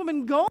marry this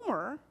woman,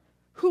 Gomer,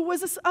 who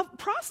was a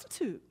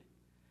prostitute.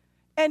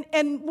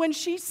 And when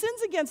she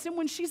sins against him,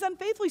 when she's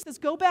unfaithful, he says,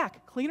 go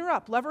back, clean her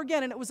up, love her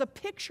again. And it was a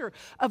picture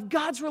of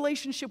God's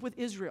relationship with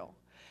Israel.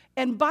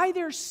 And by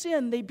their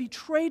sin, they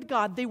betrayed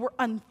God. They were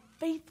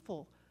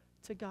unfaithful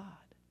to God.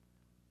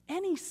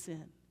 Any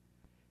sin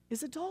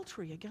is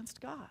adultery against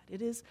God.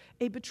 It is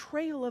a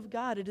betrayal of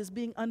God. It is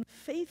being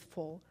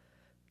unfaithful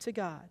to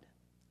God.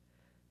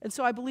 And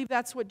so I believe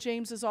that's what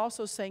James is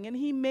also saying. And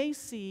he may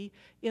see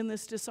in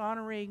this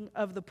dishonoring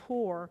of the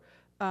poor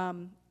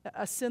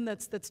a sin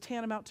that's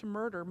tantamount to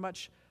murder,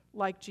 much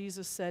like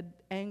Jesus said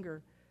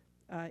anger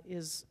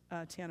is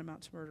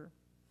tantamount to murder.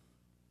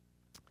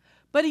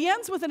 But he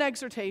ends with an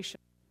exhortation.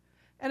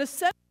 And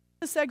essentially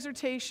this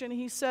exhortation,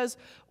 he says,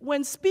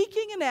 when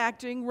speaking and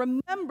acting,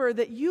 remember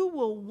that you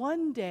will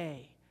one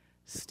day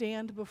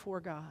stand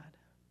before God.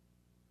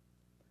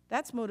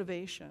 That's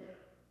motivation.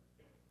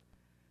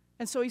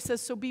 And so he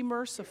says, so be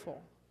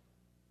merciful.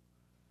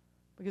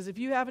 Because if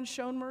you haven't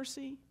shown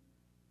mercy,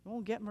 you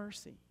won't get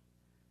mercy.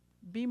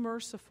 Be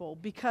merciful.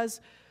 Because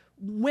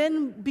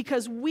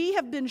we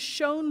have been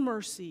shown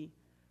mercy,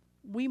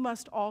 we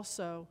must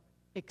also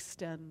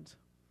extend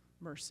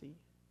mercy.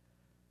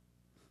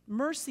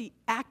 Mercy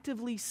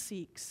actively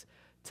seeks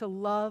to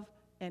love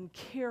and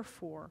care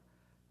for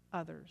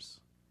others.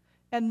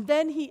 And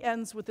then he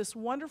ends with this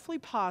wonderfully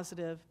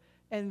positive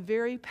and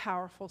very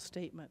powerful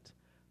statement.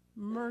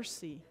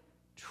 Mercy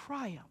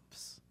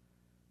triumphs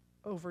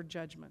over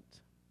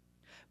judgment.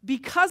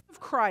 Because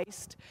of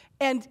Christ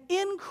and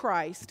in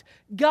Christ,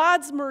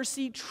 God's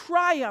mercy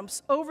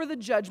triumphs over the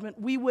judgment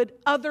we would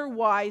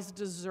otherwise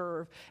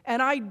deserve.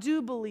 And I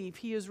do believe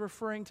he is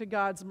referring to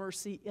God's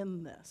mercy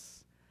in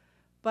this.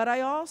 But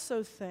I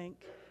also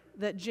think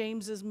that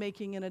James is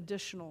making an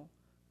additional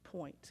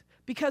point.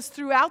 Because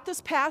throughout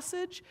this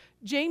passage,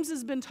 James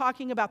has been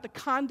talking about the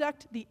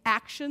conduct, the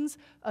actions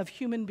of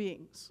human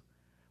beings.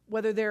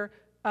 Whether they're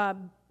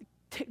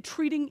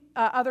treating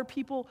other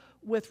people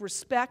with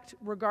respect,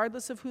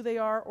 regardless of who they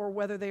are, or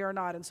whether they are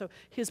not. And so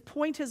his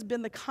point has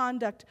been the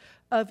conduct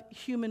of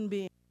human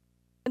beings.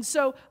 And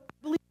so I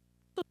believe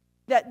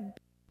that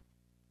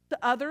to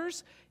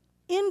others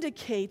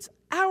indicates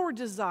our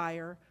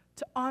desire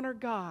to honor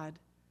God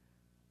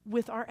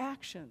with our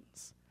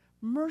actions.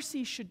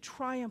 Mercy should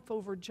triumph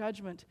over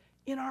judgment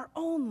in our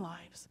own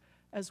lives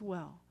as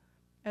well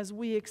as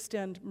we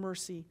extend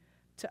mercy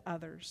to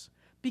others.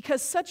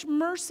 Because such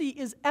mercy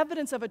is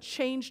evidence of a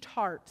changed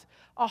heart,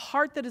 a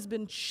heart that has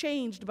been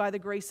changed by the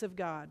grace of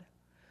God.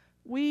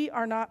 We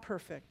are not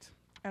perfect,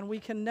 and we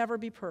can never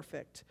be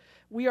perfect.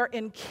 We are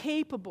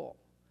incapable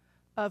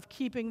of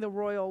keeping the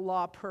royal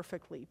law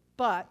perfectly.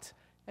 But,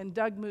 and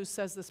Doug Moose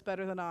says this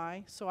better than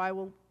I, so I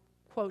will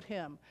quote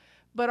him,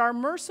 but our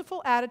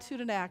merciful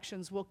attitude and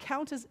actions will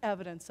count as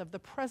evidence of the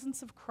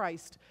presence of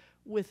Christ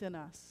within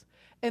us.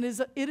 And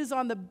it is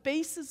on the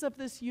basis of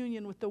this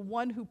union with the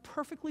one who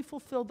perfectly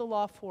fulfilled the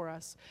law for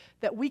us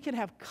that we can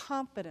have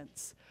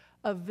confidence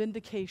of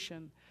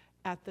vindication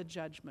at the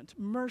judgment.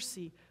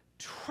 Mercy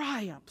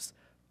triumphs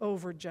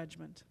over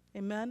judgment.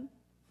 Amen?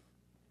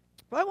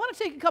 Well, I want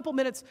to take a couple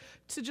minutes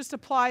to just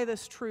apply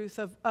this truth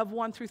of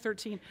 1 through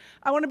 13.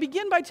 I want to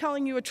begin by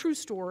telling you a true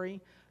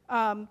story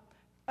about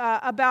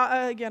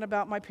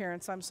my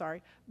parents. I'm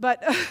sorry,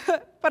 but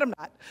but I'm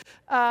not.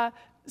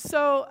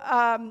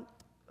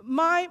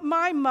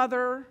 My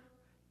mother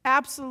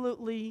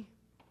absolutely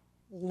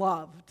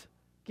loved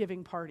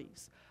giving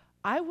parties.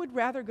 I would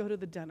rather go to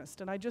the dentist,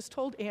 and I just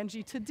told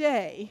Angie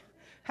today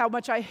how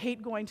much I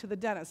hate going to the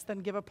dentist than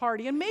give a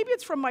party. And maybe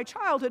it's from my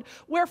childhood,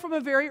 where from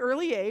a very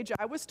early age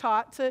I was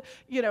taught to,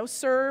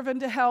 serve and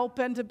to help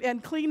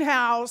and clean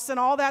house and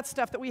all that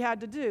stuff that we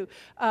had to do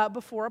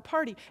before a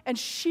party. And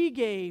she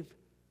gave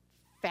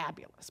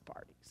fabulous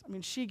parties. I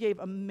mean, she gave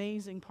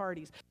amazing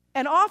parties.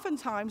 And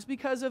oftentimes,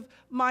 because of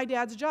my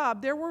dad's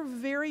job, there were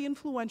very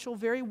influential,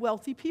 very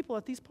wealthy people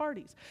at these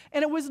parties.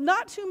 And it was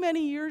not too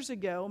many years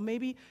ago,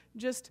 maybe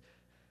just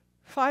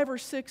 5 or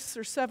 6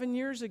 or 7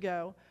 years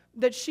ago,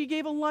 that she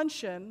gave a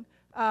luncheon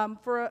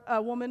for a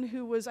woman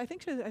who was, I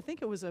think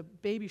it was a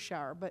baby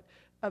shower, but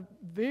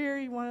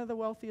one of the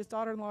wealthiest,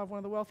 daughter-in-law of one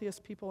of the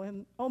wealthiest people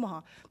in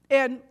Omaha.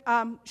 And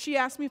she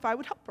asked me if I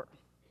would help her.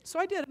 So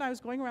I did, and I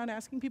was going around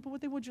asking people,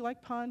 would you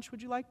like punch,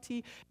 would you like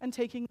tea, and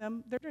taking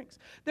them their drinks.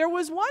 There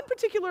was one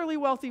particularly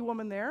wealthy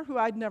woman there who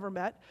I'd never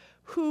met,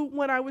 who,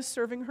 when I was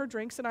serving her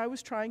drinks and I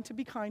was trying to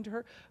be kind to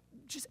her,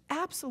 just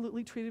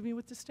absolutely treated me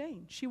with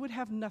disdain. She would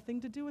have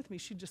nothing to do with me.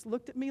 She just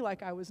looked at me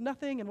like I was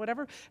nothing and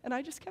whatever, and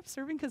I just kept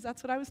serving because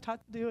that's what I was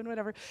taught to do and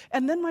whatever.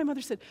 And then my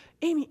mother said,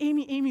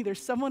 Amy,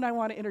 there's someone I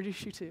want to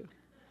introduce you to.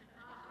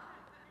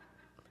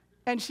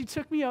 And she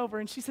took me over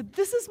and she said,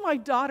 this is my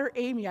daughter,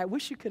 Amy. I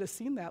wish you could have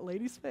seen that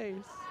lady's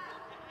face.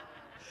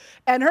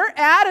 And her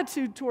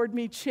attitude toward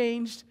me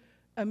changed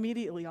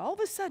immediately. All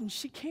of a sudden,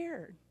 she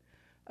cared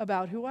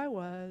about who I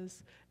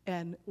was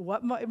and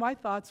what my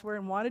thoughts were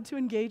and wanted to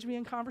engage me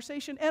in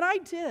conversation. And I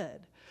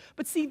did.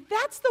 But see,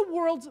 that's the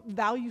world's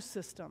value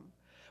system.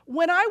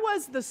 When I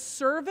was the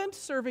servant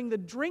serving the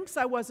drinks,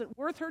 I wasn't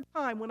worth her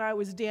time. When I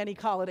was Danny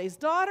Colliday's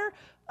daughter,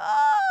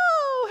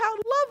 oh,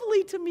 how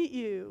lovely to meet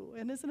you.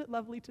 And isn't it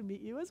lovely to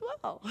meet you as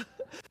well?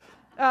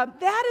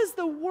 That is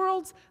the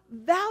world's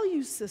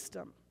value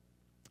system.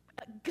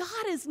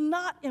 God is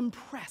not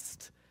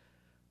impressed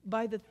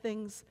by the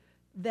things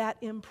that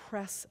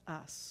impress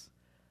us.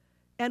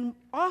 And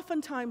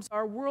oftentimes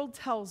our world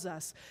tells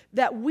us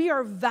that we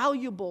are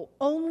valuable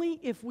only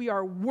if we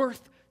are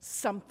worth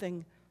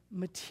something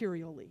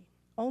materially,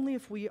 only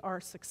if we are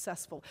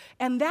successful.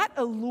 And that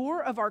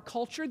allure of our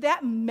culture,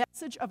 that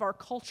message of our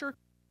culture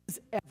is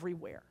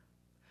everywhere,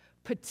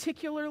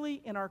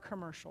 particularly in our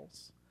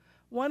commercials.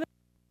 One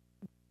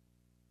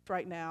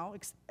right now,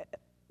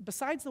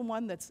 besides the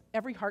one that's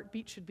every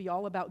heartbeat should be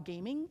all about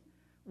gaming.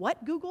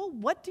 What, Google?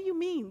 What do you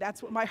mean?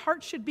 That's what my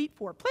heart should beat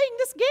for, playing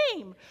this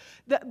game.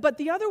 But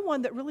the other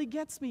one that really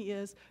gets me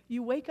is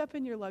you wake up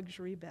in your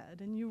luxury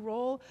bed and you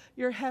roll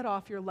your head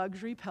off your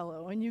luxury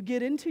pillow and you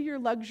get into your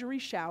luxury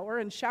shower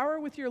and shower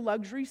with your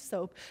luxury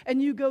soap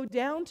and you go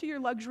down to your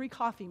luxury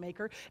coffee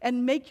maker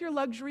and make your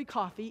luxury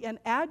coffee and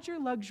add your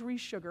luxury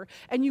sugar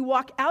and you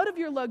walk out of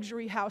your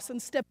luxury house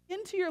and step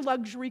into your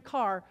luxury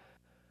car,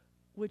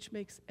 which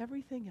makes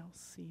everything else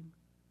seem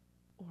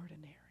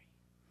ordinary.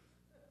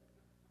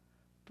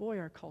 Boy,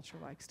 our culture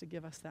likes to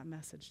give us that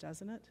message,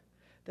 doesn't it?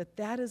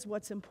 That is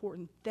what's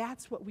important.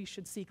 That's what we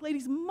should seek.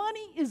 Ladies,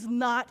 money is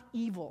not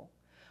evil.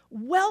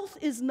 Wealth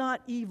is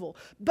not evil.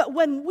 But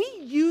when we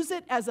use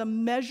it as a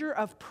measure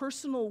of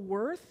personal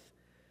worth,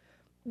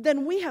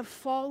 then we have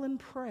fallen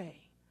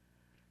prey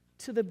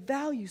to the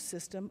value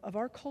system of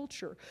our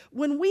culture.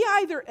 When we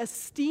either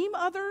esteem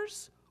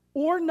others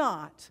or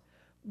not,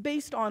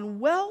 based on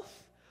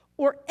wealth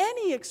or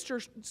any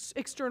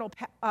external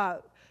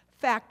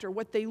factor,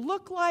 what they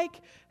look like,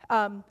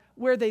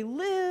 where they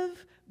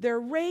live, their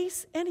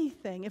race,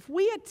 anything. If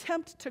we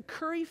attempt to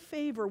curry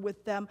favor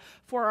with them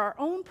for our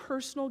own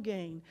personal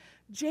gain,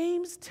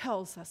 James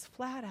tells us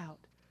flat out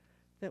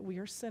that we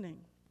are sinning.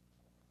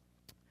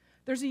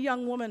 There's a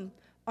young woman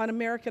on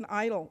American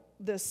Idol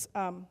this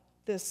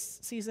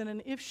season,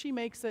 and if she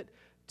makes it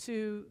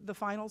to the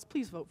finals,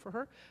 please vote for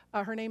her.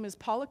 Her name is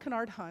Paula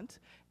Kennard Hunt,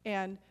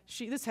 and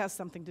this has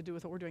something to do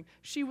with what we're doing.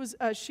 She was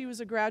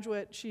a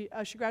graduate. She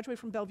graduated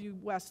from Bellevue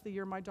West the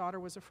year my daughter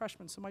was a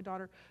freshman, so my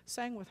daughter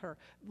sang with her.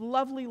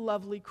 Lovely,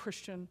 lovely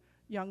Christian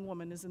young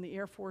woman, is in the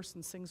Air Force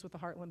and sings with the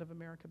Heartland of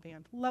America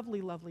band. Lovely,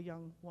 lovely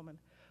young woman.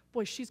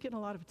 Boy, she's getting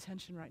a lot of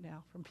attention right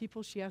now from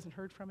people she hasn't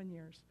heard from in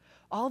years.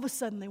 All of a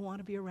sudden, they want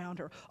to be around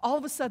her. All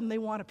of a sudden, they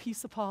want a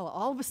piece of Paula.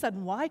 All of a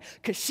sudden, why?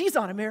 Because she's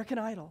on American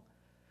Idol.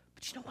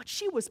 But you know what?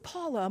 She was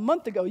Paula a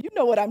month ago. You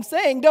know what I'm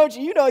saying, don't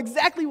you? You know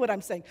exactly what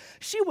I'm saying.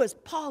 She was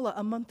Paula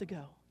a month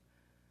ago.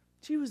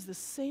 She was the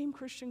same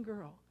Christian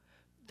girl.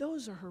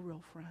 Those are her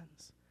real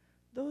friends.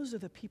 Those are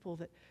the people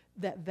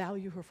that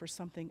value her for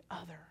something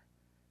other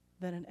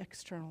than an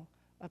external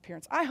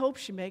appearance. I hope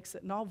she makes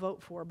it, and I'll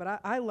vote for her, but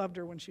I loved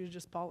her when she was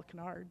just Paula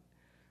Kennard.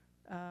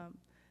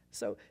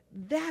 So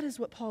that is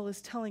what Paul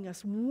is telling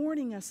us,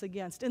 warning us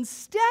against.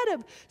 Instead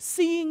of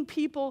seeing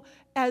people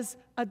as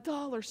a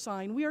dollar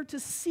sign, we are to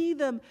see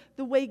them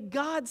the way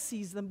God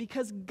sees them,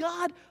 because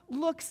God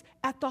looks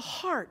at the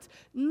heart,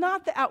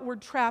 not the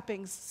outward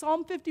trappings.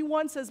 Psalm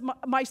 51 says,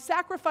 my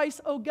sacrifice,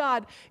 O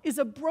God, is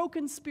a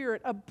broken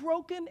spirit, a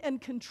broken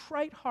and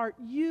contrite heart.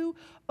 You,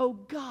 O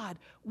God,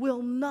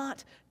 will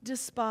not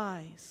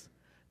despise.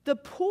 The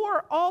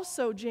poor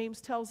also, James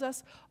tells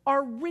us,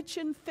 are rich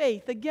in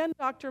faith. Again,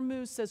 Dr.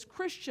 Moose says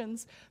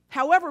Christians,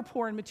 however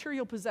poor in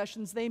material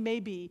possessions they may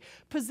be,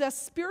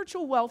 possess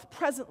spiritual wealth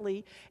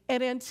presently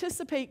and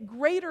anticipate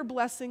greater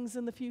blessings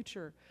in the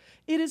future.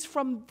 It is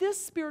from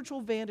this spiritual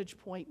vantage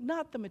point,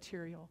 not the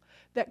material,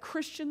 that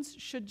Christians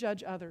should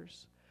judge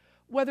others.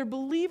 Whether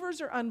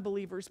believers or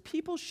unbelievers,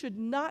 people should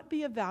not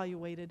be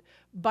evaluated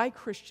by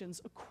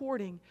Christians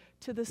according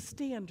to the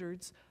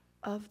standards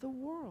of the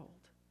world,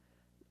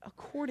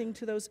 according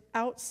to those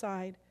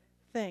outside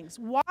things.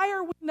 Why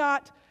are we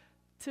not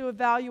to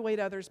evaluate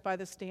others by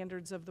the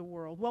standards of the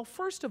world? Well,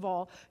 first of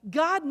all,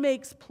 God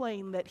makes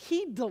plain that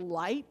He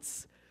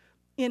delights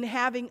in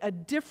having a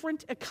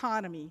different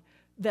economy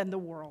than the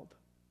world.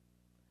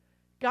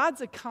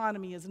 God's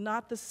economy is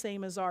not the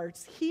same as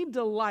ours. He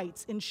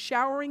delights in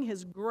showering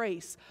His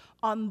grace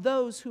on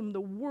those whom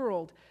the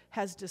world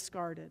has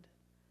discarded,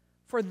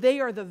 for they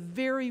are the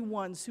very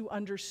ones who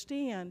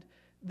understand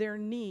their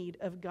need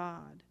of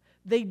God.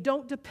 They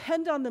don't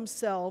depend on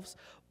themselves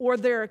or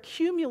their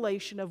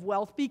accumulation of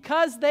wealth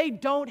because they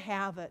don't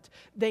have it.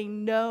 They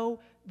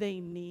know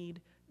they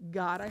need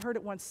God. I heard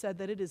it once said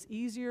that it is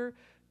easier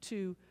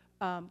to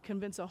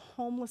convince a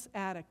homeless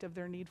addict of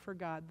their need for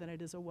God than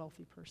it is a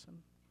wealthy person.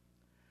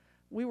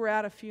 We were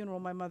at a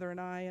funeral, my mother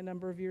and I, a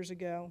number of years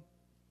ago,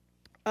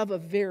 of a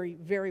very,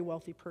 very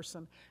wealthy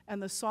person.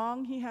 And the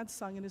song he had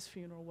sung in his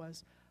funeral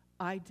was,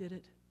 "I did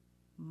it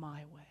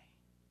my way."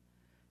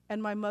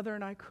 And my mother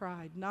and I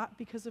cried, not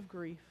because of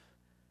grief,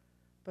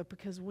 but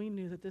because we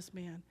knew that this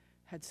man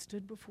had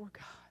stood before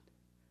God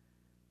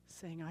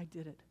saying, "I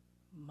did it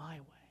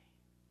my way."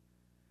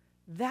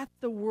 That's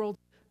the world's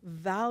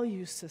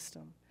value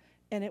system.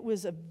 And it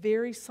was a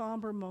very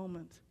somber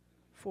moment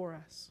for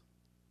us.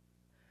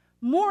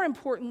 More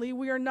importantly,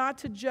 we are not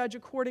to judge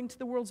according to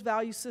the world's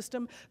value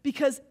system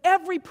because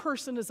every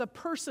person is a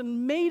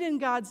person made in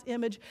God's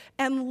image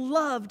and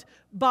loved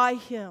by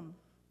Him.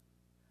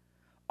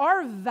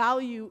 Our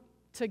value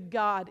to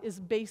God is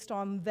based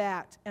on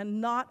that and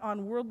not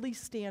on worldly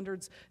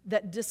standards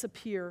that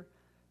disappear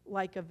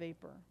like a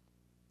vapor.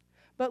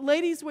 But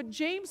ladies, what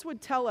James would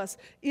tell us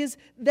is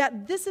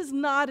that this is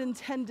not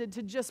intended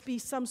to just be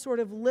some sort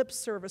of lip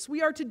service.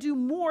 We are to do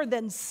more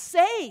than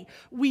say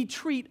we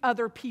treat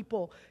other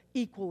people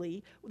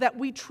equally, that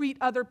we treat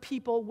other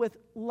people with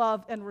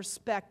love and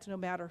respect no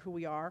matter who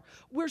we are.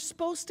 We're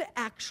supposed to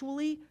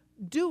actually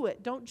do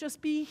it. Don't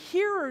just be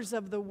hearers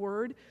of the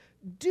word,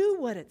 do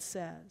what it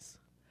says.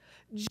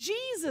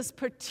 Jesus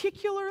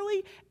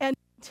particularly and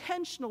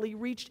intentionally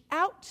reached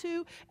out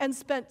to and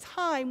spent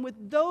time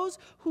with those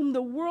whom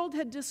the world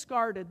had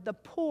discarded, the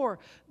poor,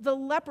 the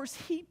lepers.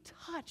 He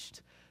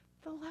touched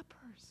the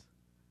lepers.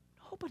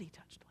 Nobody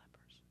touched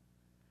lepers.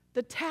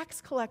 The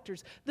tax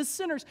collectors, the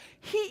sinners.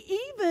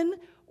 He even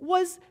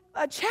was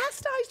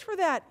chastised for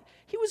that.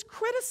 He was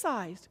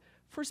criticized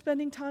for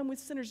spending time with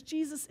sinners.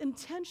 Jesus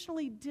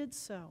intentionally did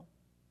so.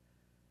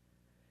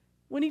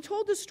 When he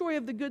told the story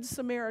of the Good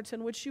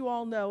Samaritan, which you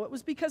all know, it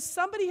was because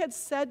somebody had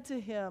said to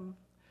him,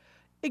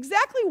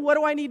 exactly what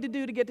do I need to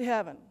do to get to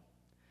heaven?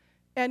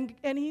 And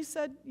he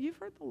said, you've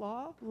heard the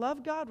law.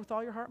 Love God with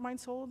all your heart, mind,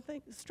 soul,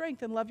 and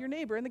strength, and love your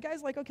neighbor. And the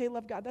guy's like, okay,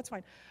 love God, that's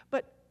fine.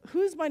 But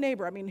who's my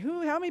neighbor? I mean,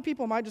 how many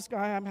people am I just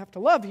going to have to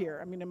love here?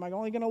 I mean, am I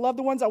only going to love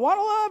the ones I want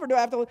to love, or do I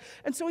have to love?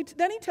 And so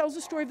then he tells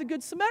the story of the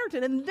Good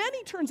Samaritan. And then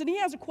he turns and he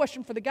has a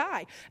question for the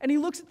guy. And he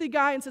looks at the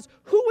guy and says,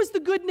 who was the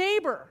good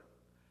neighbor?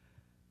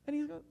 And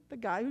he's the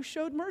guy who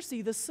showed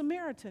mercy, the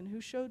Samaritan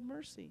who showed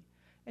mercy.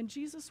 And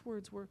Jesus'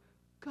 words were,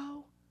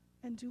 go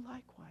and do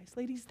likewise.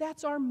 Ladies,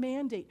 that's our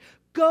mandate.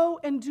 Go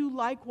and do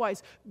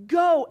likewise.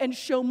 Go and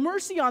show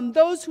mercy on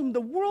those whom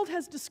the world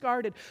has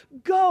discarded.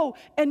 Go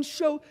and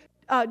show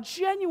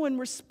genuine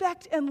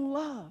respect and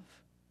love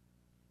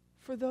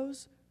for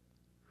those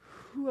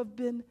who have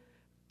been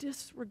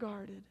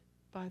disregarded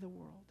by the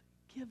world.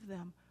 Give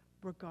them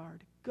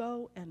regard.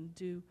 Go and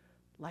do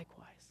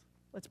likewise.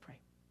 Let's pray.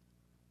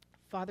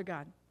 Father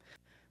God,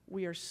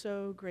 we are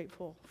so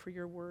grateful for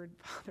your word.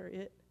 Father,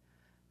 it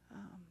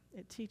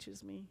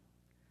teaches me.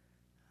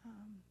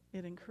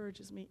 It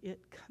encourages me. It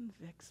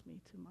convicts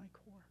me to my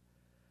core.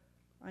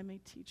 I may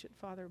teach it,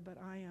 Father, but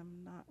I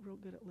am not real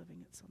good at living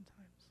it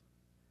sometimes.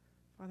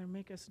 Father,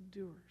 make us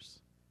doers,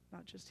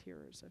 not just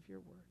hearers of your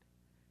word.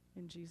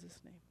 In Jesus'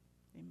 name,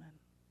 amen.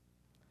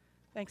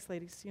 Thanks,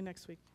 ladies. See you next week.